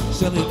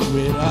selling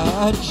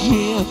red-eyed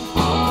gin.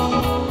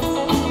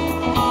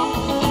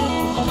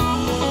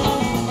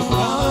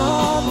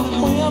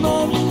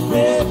 Women,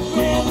 red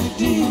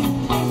remedy.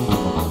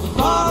 The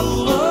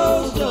bottle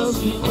was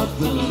dusty, but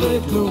the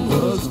liquor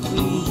was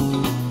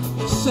clean.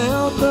 The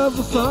sound of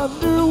the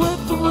thunder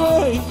with the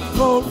rain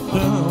falling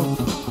down.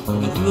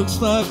 It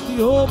looks like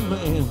the old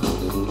man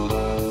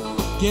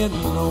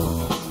getting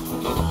home.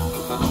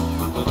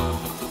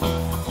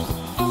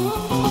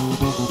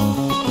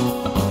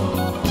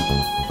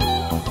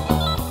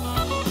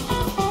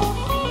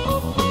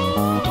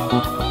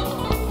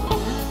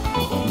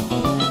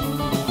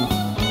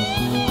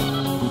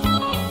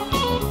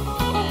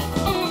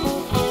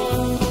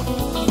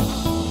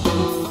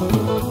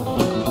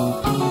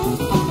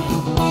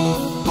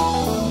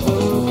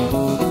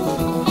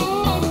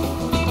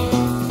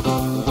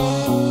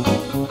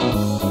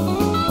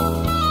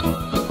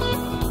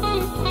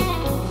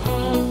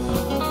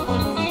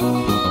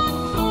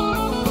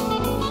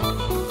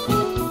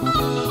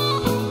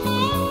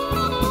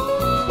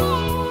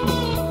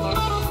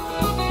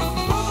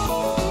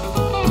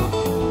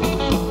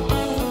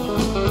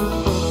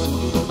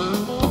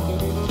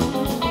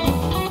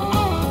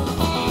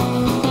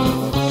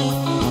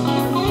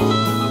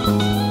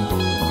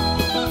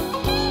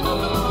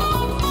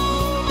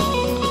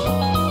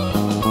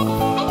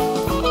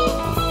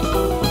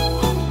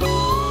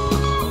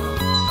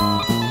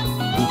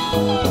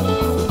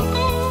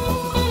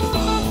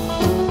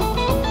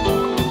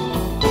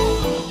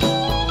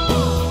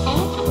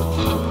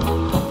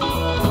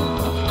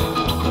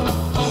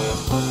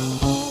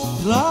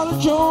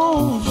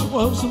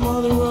 was the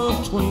mother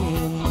of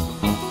twins,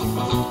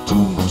 2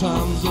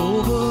 times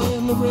over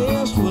and the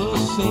rest was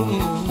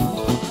sin.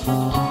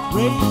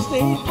 Raised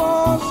 8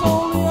 boys,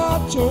 only I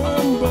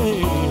turned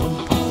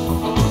bad.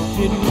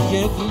 Didn't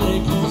get the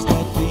legs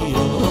that the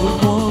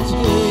other ones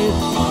did.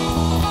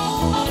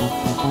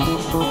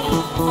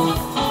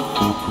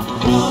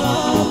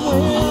 One-eyed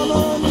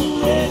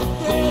women, red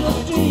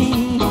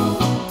grenadine.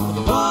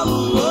 The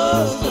bottle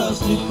was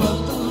dusty, but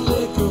the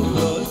liquor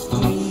was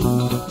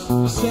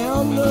clean.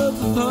 Sound of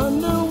the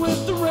thunder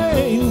with the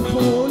rain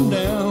pouring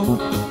down.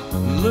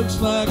 Looks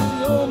like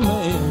the old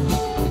man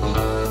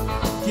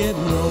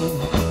getting old.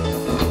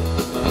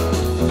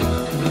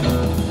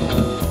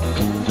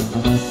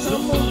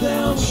 Tumble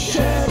down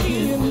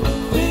Shaggy in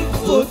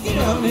Bigfoot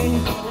County.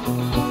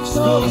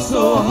 Snow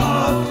so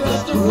hard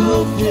that the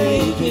roof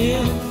caved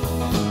in.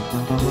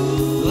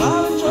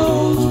 Lila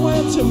Jones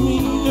went to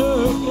meet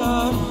her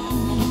God,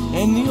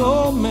 and the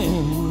old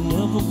man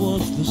never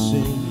was the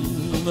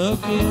same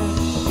again.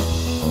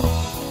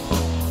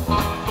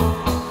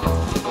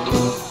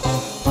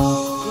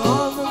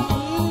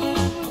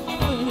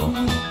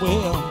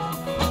 Well,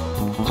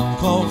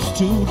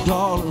 cost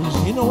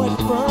 $2, you know it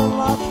burned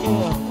like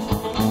hell.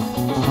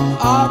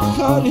 I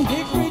cut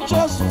hickory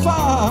just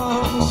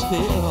fine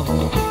still.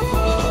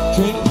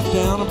 Drank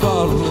down a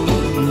bottle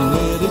and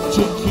ready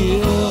to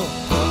kill.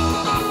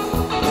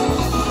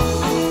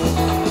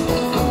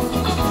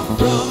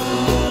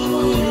 Brown-eyed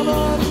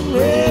women,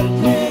 red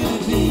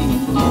grenadine.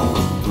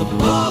 The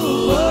bottle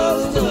was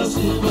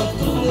dusty, but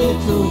the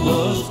liquor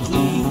was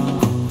clean.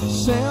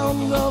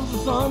 Sound of the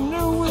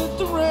thunder with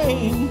the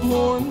rain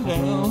pouring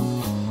down.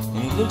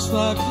 And it looks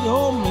like the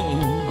old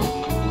man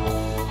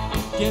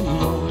getting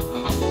old.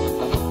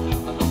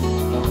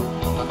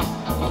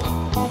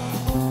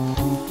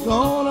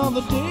 Gone are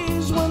the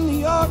days when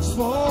the ox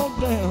fall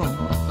down,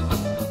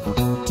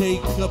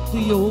 take up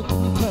the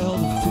open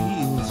cloud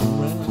fields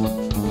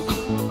around.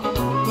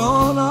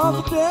 Gone are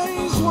the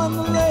days when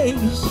the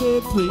ladies say,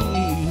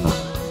 please,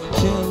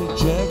 Jenny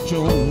Jack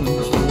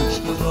Jones, won't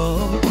you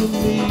come to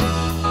me?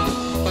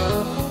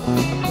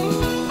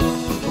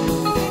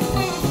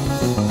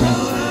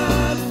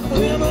 Brown-eyed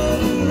women,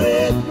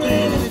 red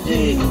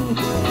grenadine.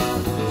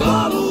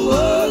 Bottle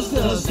was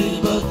dusty,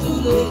 but the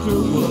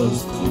liquor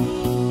was clean.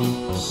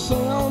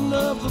 Sound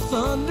of the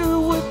thunder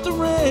with the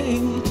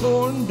rain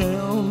pouring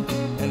down,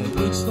 and it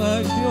looks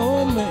like the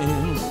old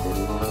man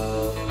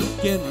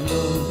getting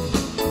old.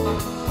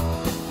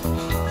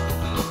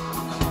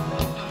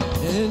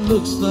 And it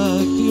looks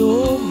like the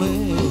old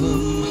man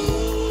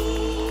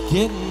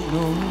getting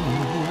old.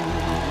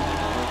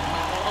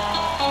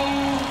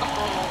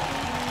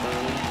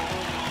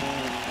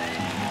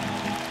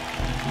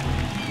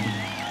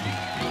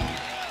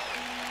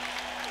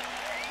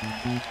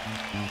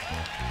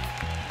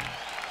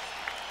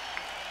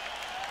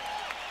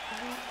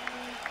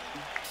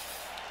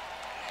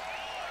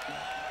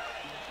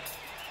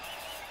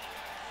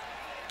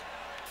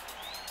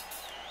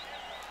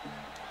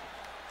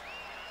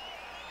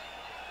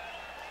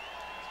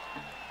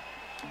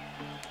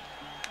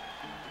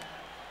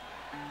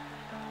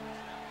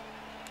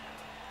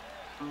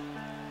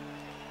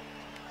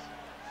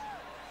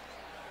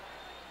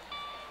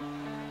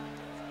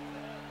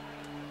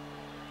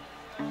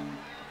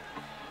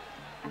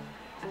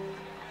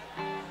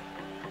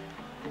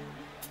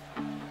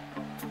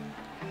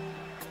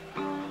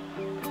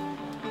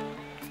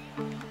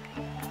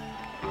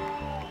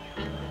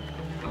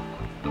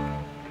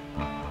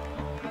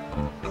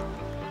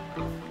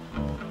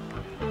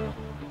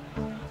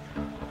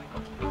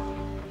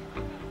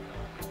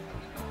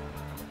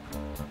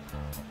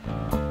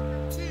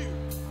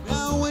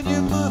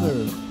 Your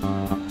mother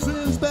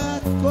sends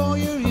back all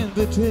your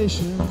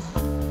invitations,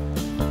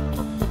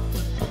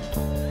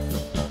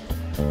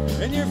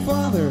 and your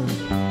father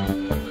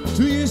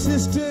to your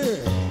sister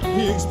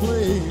he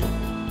explained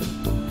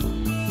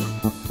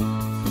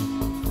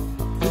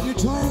that you're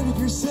tired of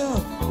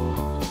yourself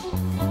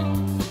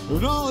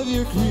and all of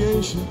your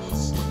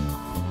creations.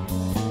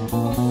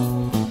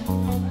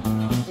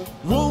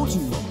 Won't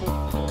you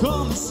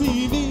come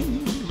see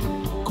me,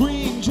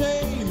 Queen Jane?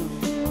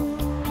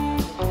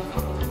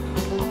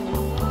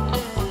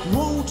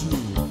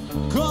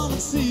 Come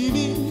see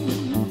me,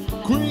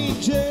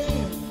 Queen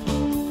Jane.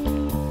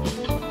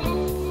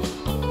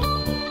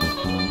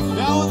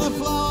 Now when the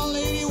flower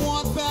lady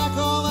wants back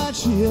all that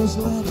she has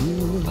lent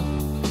you,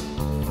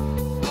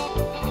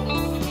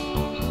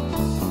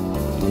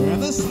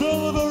 and the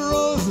smell of the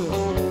roses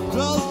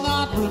does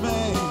not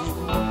remain,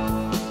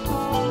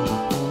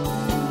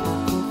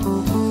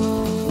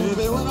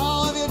 baby, when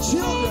all of your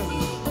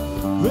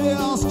children, they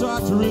all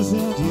start to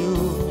resent you,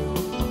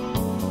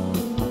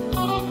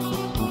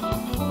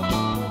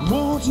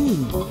 won't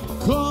you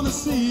come and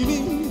see me,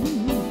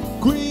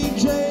 Queen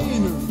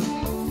Jane?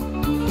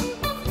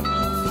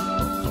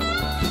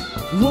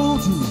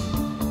 Won't you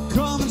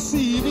come and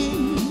see me,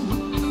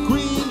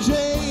 Queen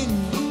Jane?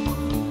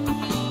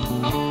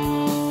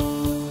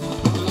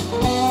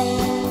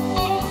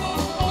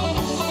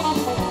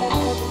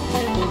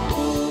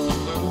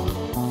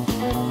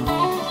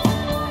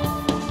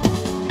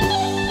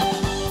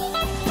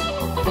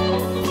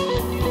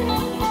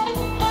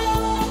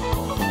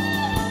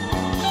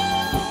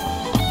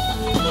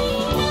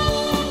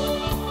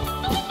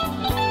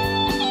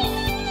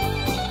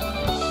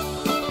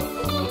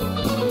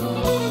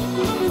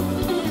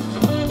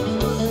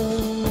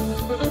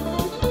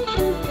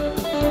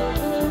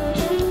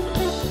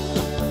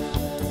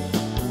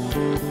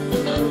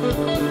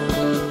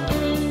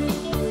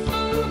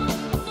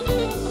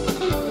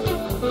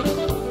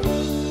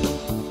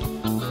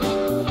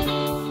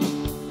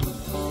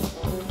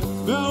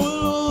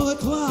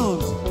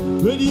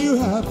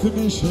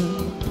 commission.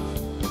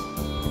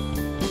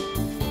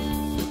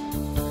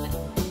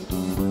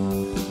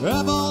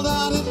 I'm all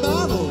out in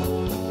battle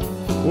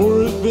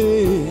or in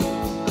vain.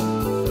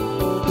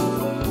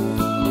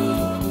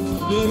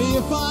 Maybe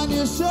you find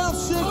yourself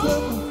sick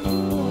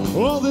of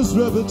all this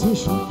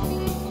repetition.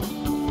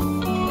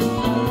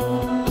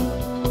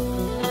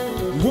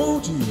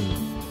 Won't you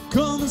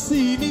come and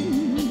see me,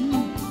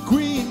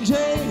 Queen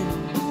Jane?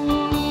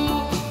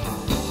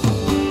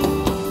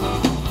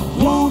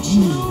 Won't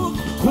you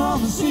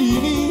come and see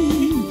me,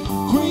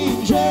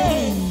 Queen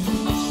Jane?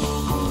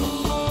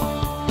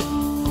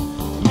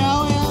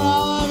 Now and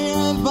all of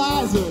your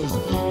advisors,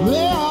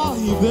 they all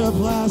leave their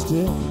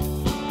plastic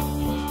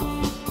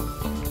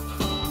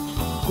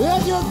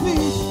at your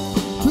feet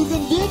to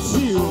convince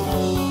you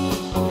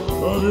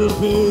of your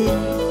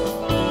pain.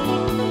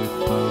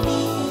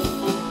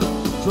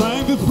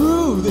 Trying to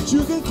prove that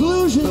your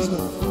conclusions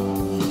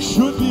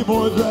should be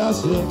more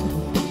drastic.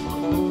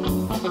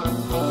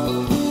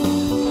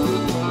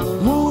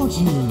 Won't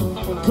you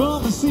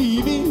come and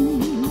see me,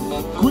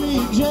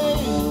 Queen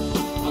Jane?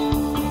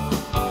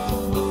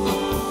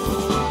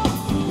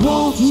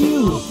 Won't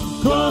you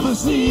come and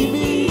see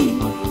me,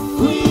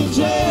 Queen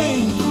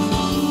Jane?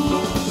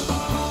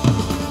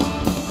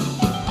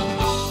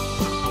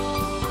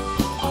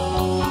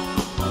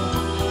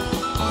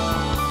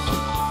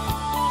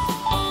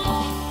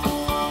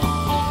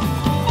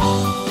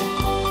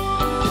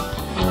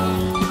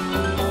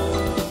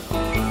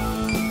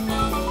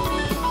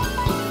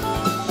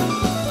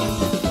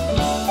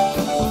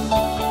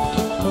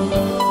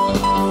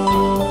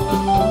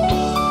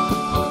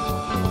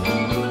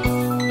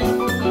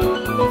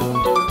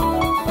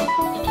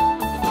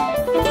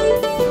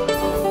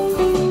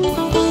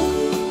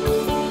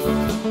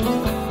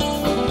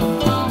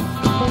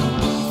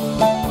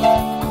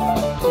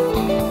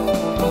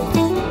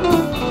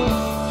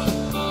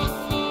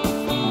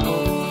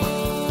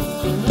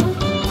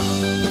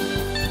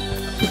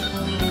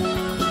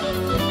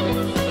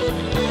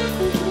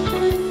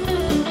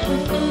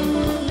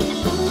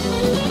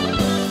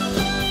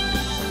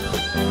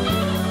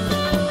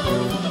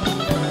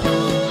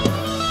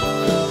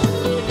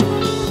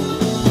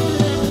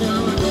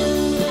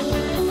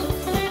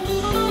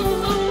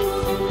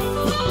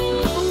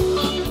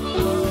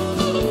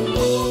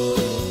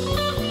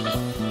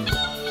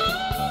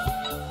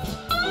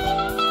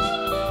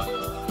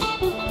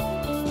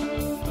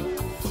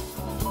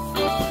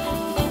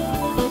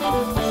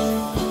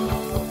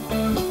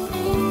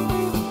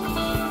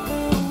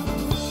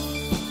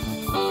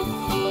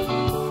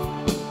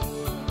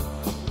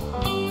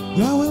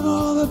 Now when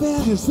all the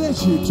bandits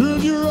that you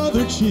turn your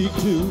other cheek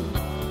to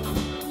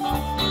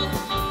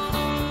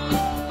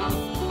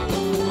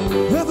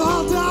have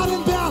all died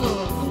in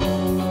battle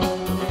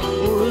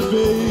or in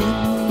vain.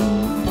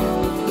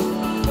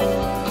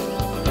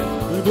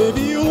 And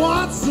baby, you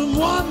want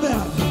someone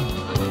that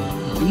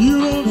you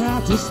don't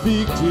have to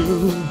speak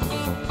to.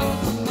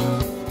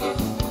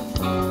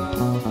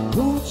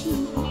 Won't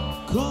you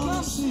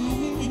come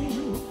see me,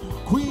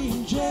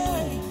 Queen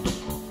Jane?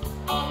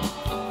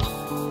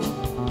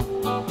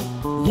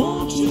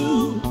 Won't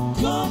you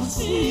come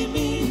see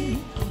me,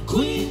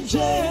 Queen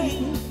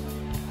Jane?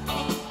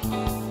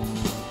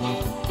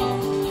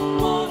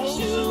 Won't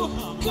you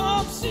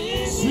come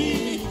see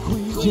me,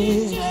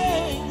 Queen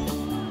Jane?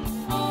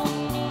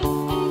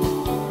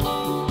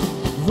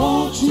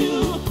 Won't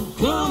you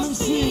come and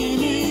see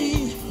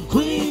me,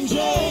 Queen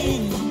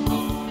Jane?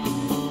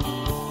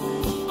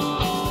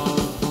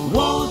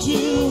 Won't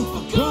you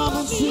come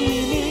and see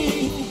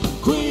me,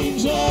 Queen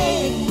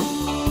Jane?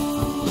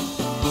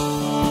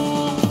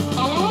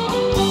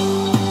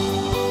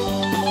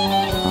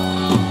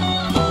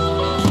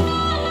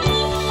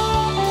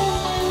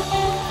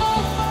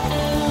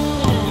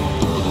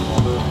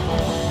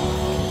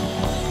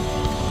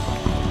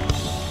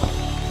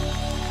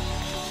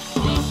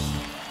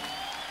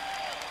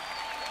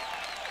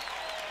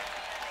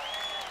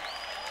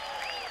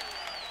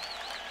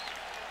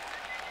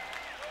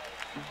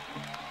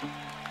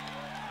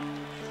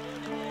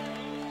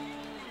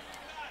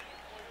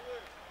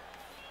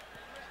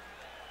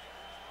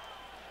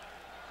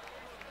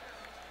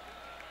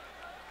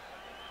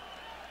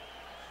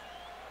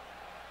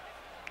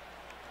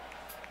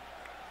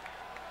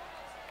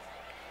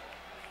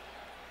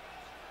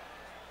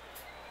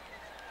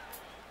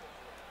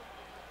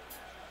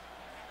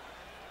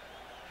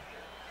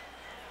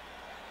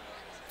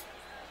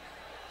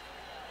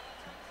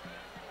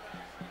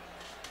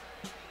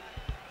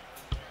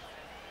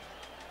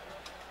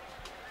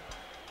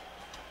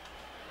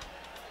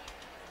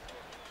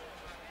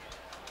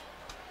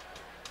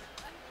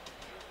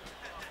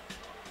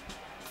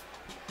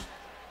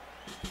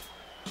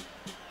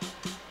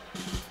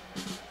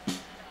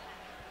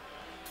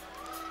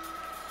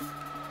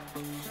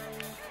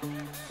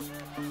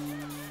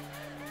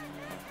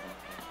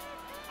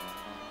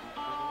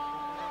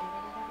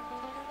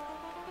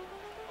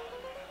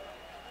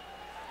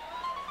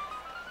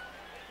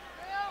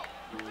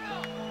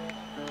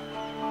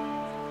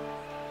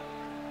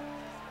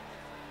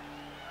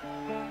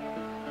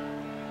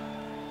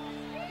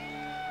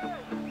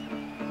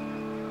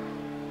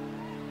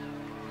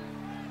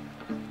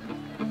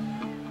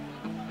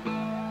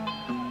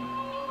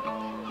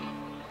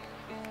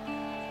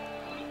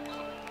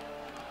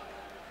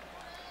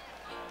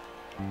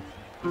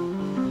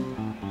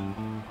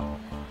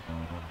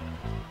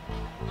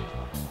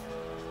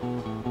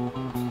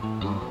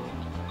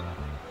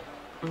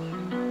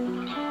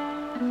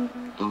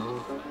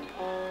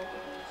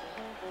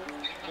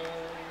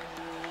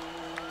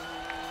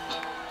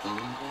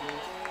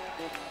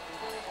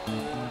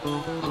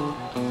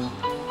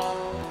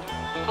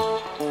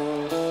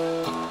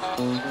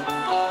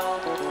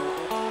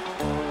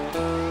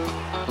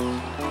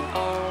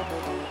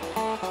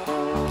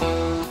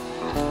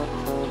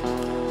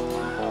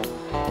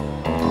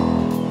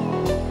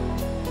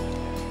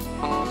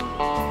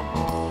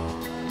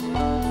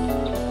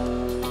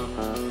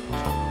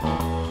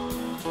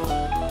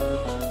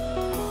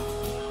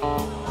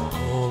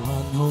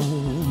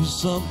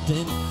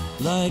 Something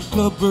like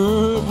a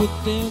bird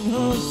within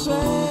her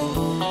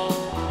song.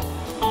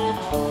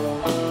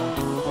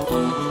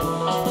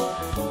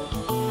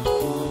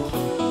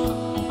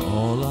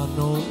 All I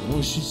know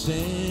was she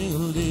sang a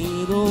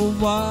little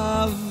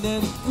while and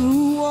then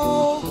threw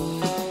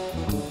on.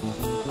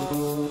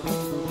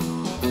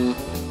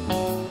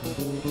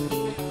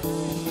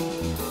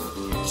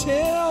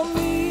 Tell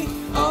me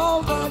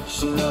all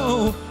that you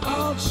know,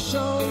 I'll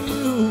show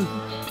you.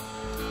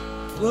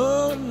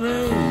 Blood and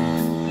rain.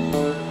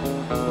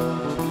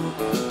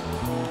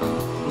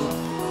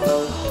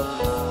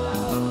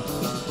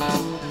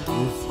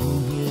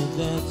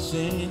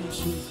 Same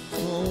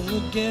song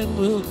again,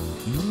 well,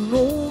 you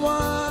know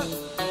why.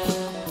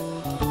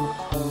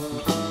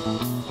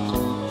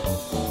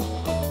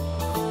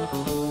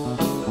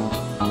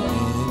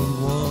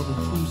 Anyone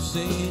who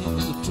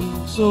sings a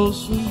tune so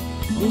sweet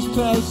is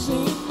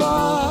passing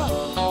by.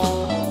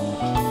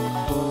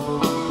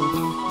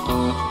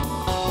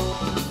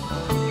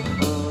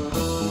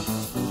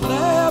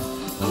 Laugh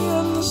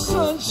in the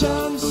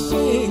sunshine,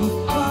 sing,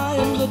 fly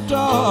in the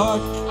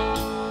dark,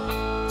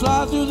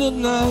 fly through the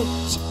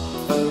night.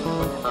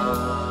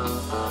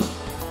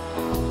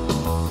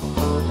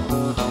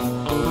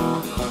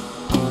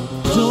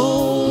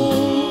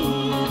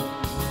 Don't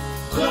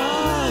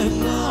cry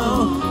now.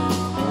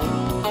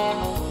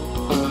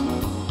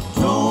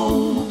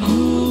 Don't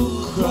you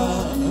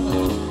cry.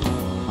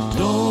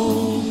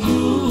 Don't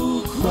you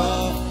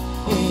cry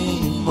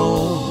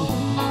anymore.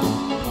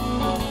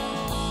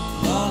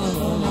 La la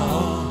la la.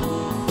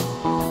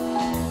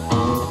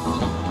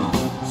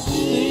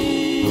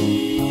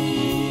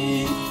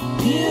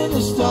 In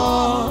the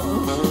stars,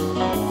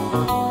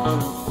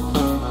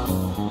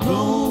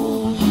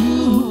 don't you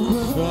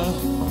cry,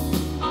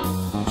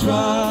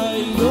 dry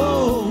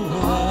your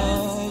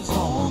eyes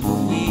on the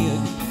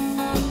wind.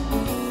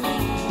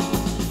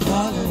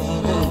 La la la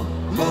la.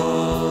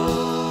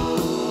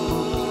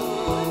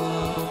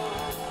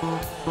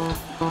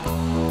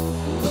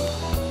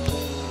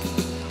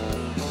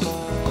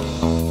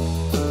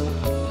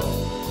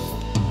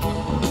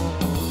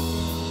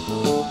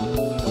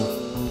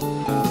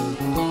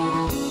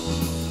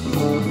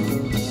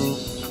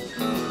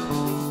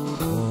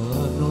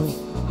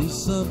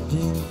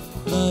 Something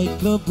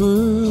like a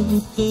bird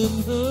within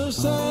her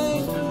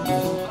sang.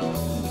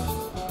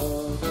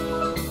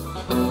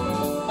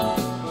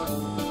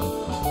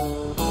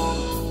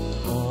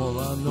 All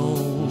I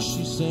know,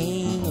 she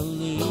sang a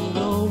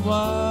little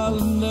while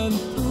and then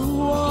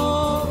threw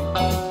on.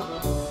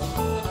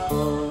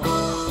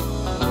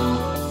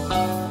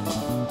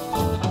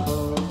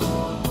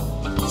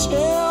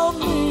 Tell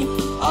me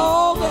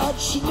all that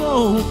you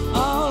know,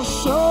 I'll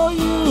show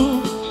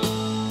you.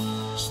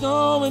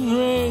 Snow and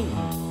rain.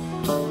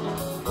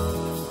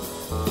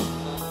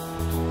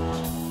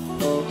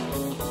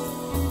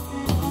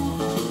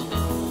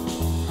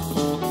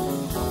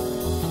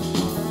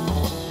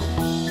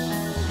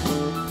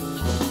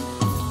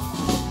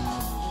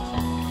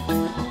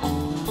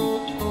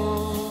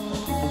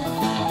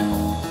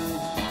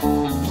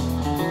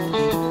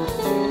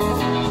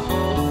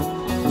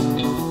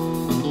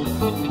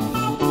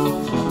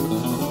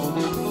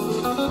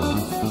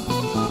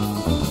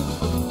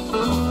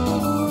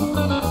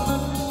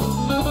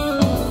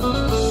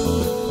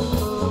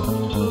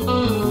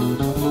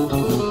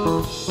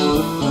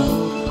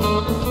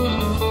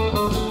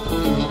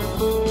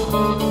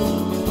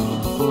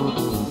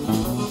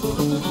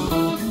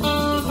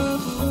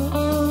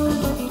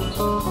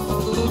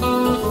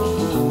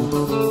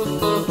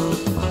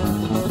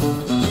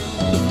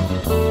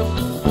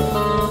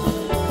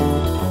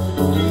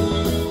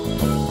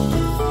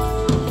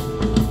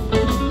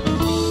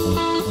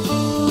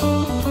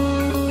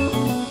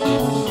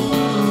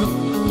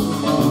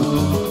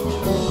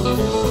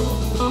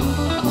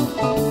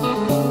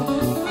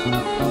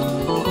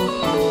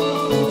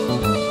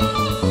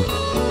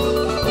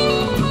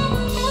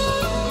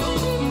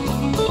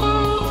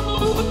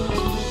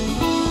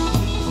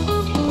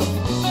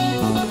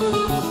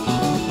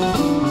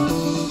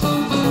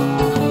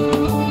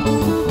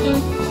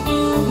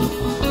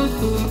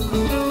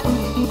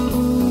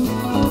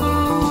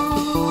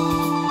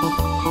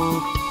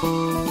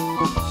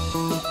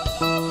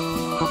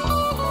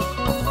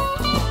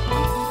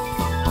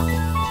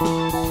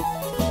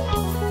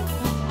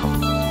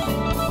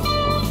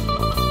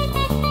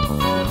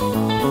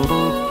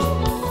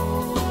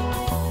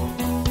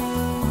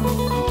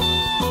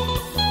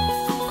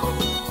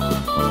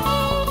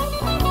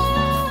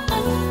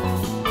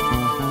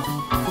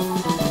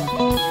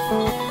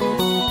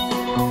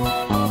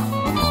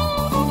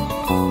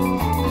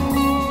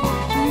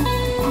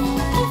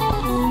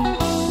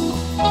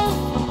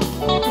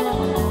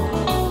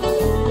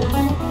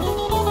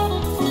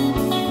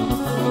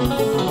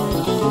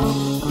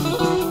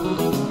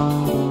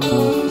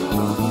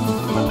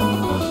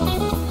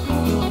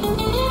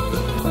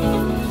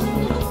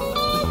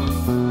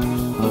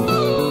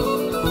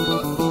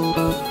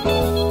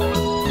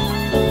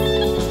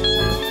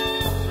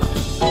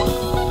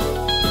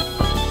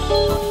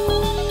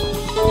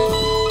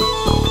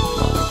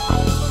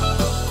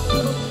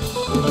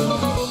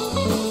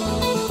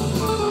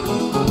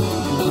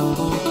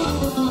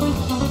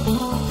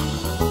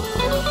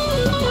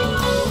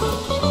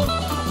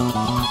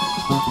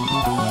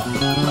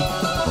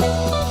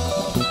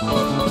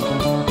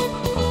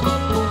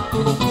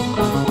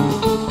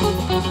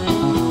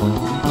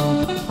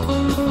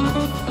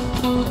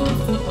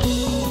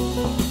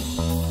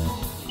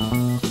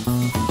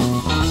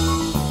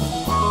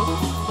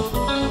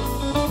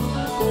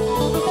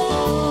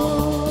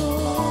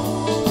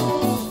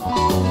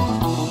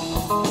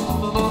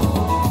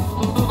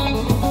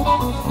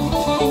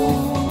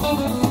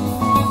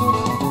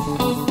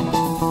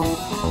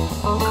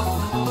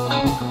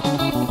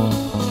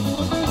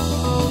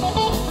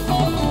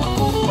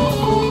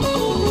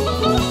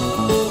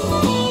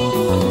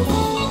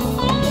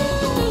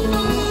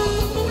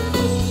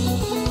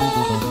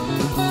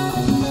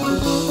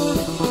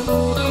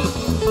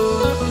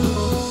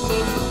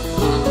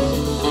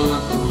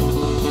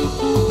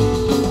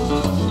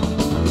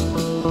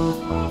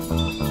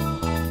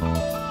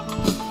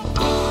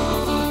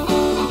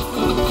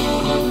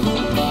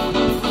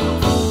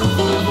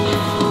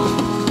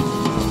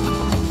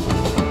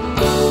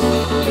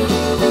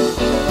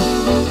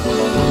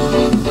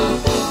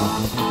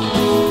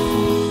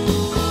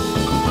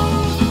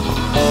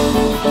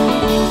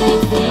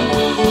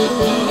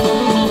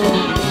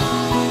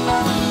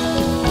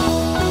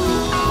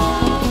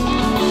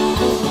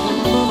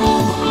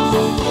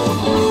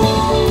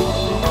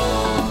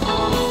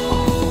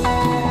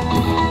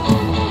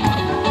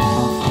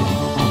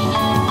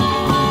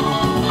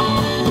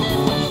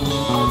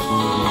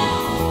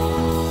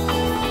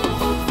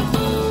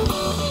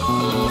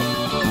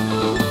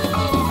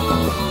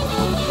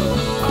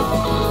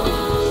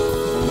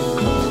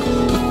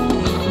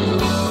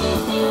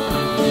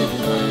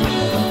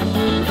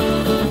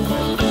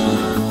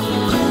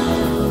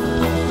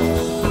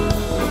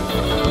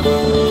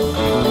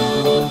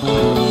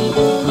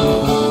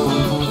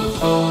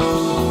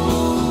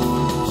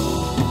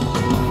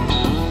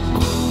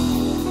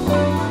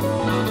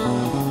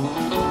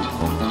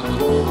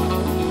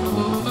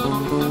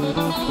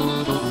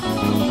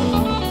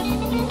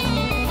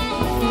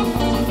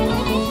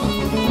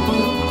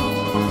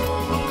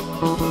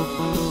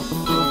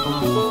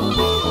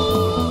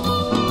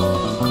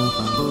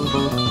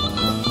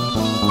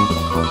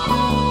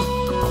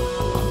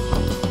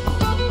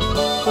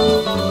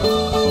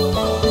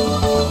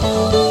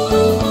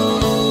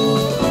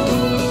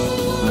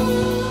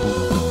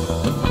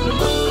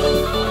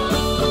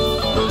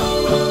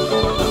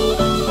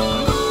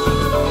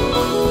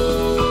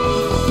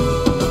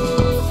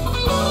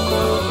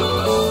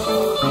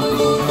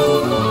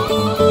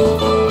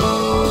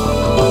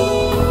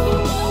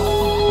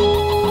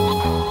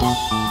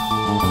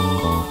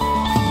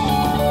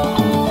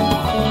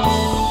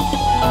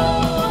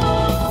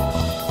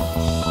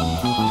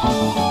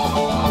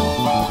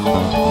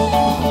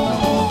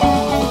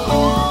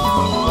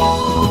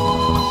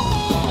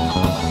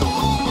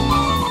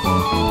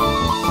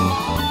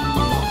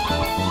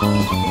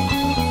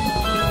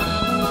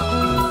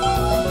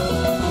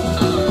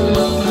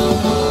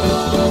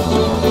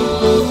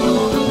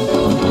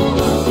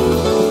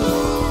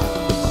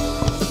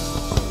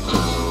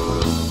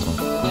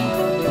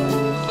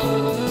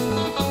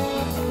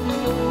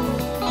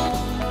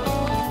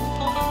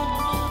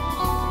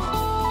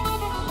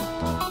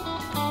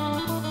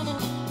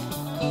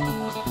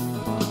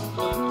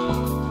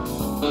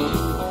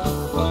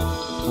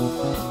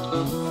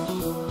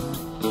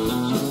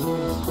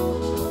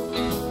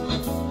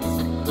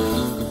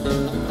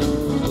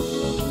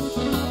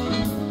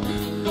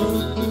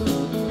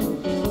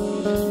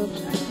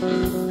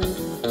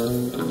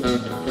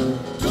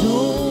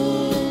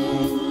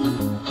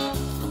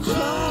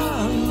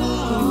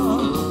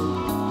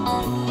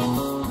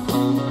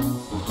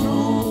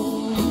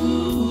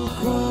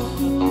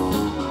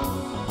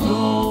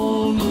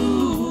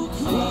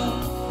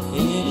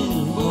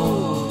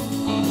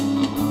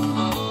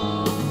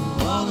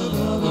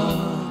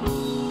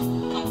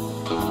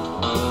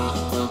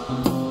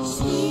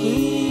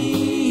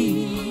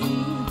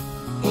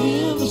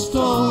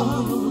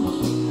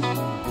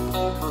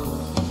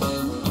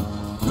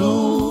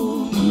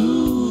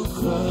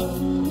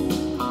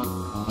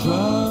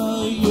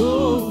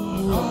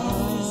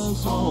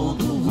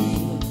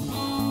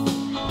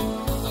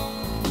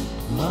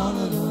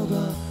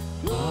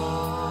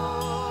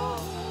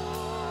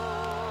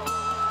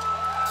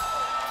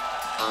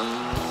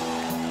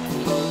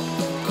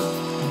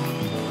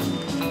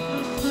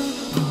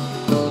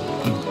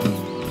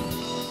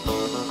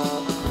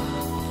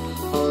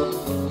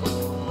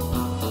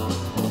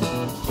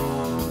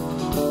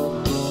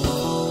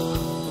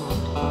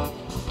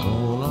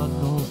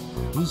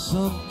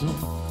 Something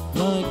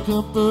like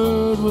a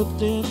bird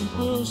within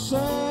the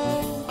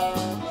sand.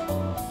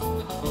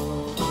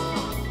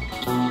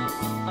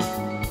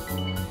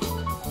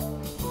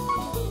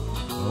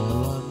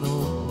 All I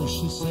know is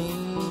she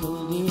sang a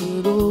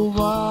little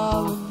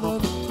while and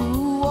then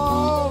threw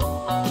off.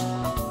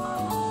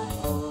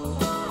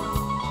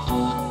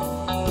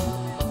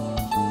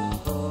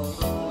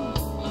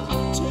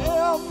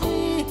 Tell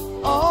me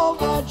all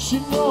that you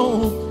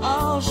know,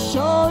 I'll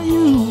show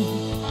you.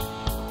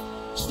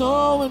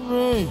 Snow and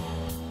rain,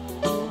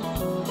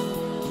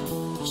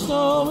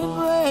 snow and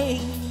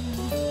rain,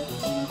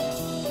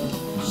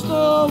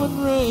 snow and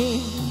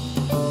rain,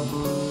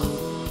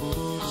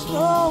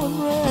 snow and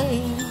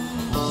rain.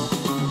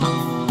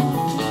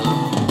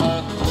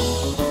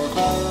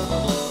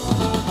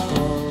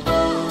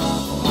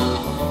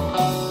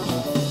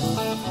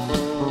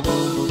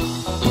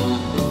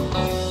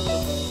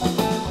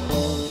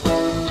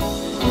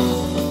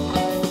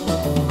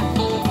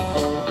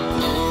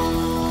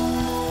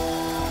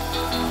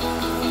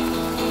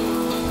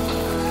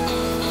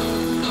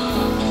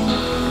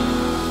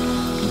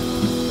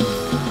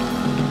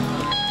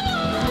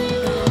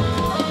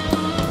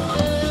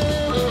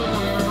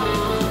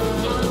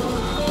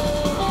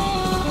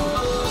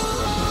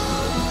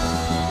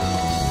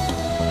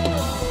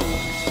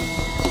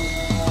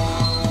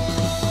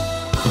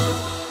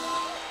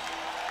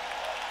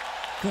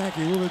 Thank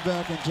you. We'll be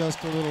back in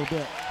just a little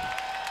bit.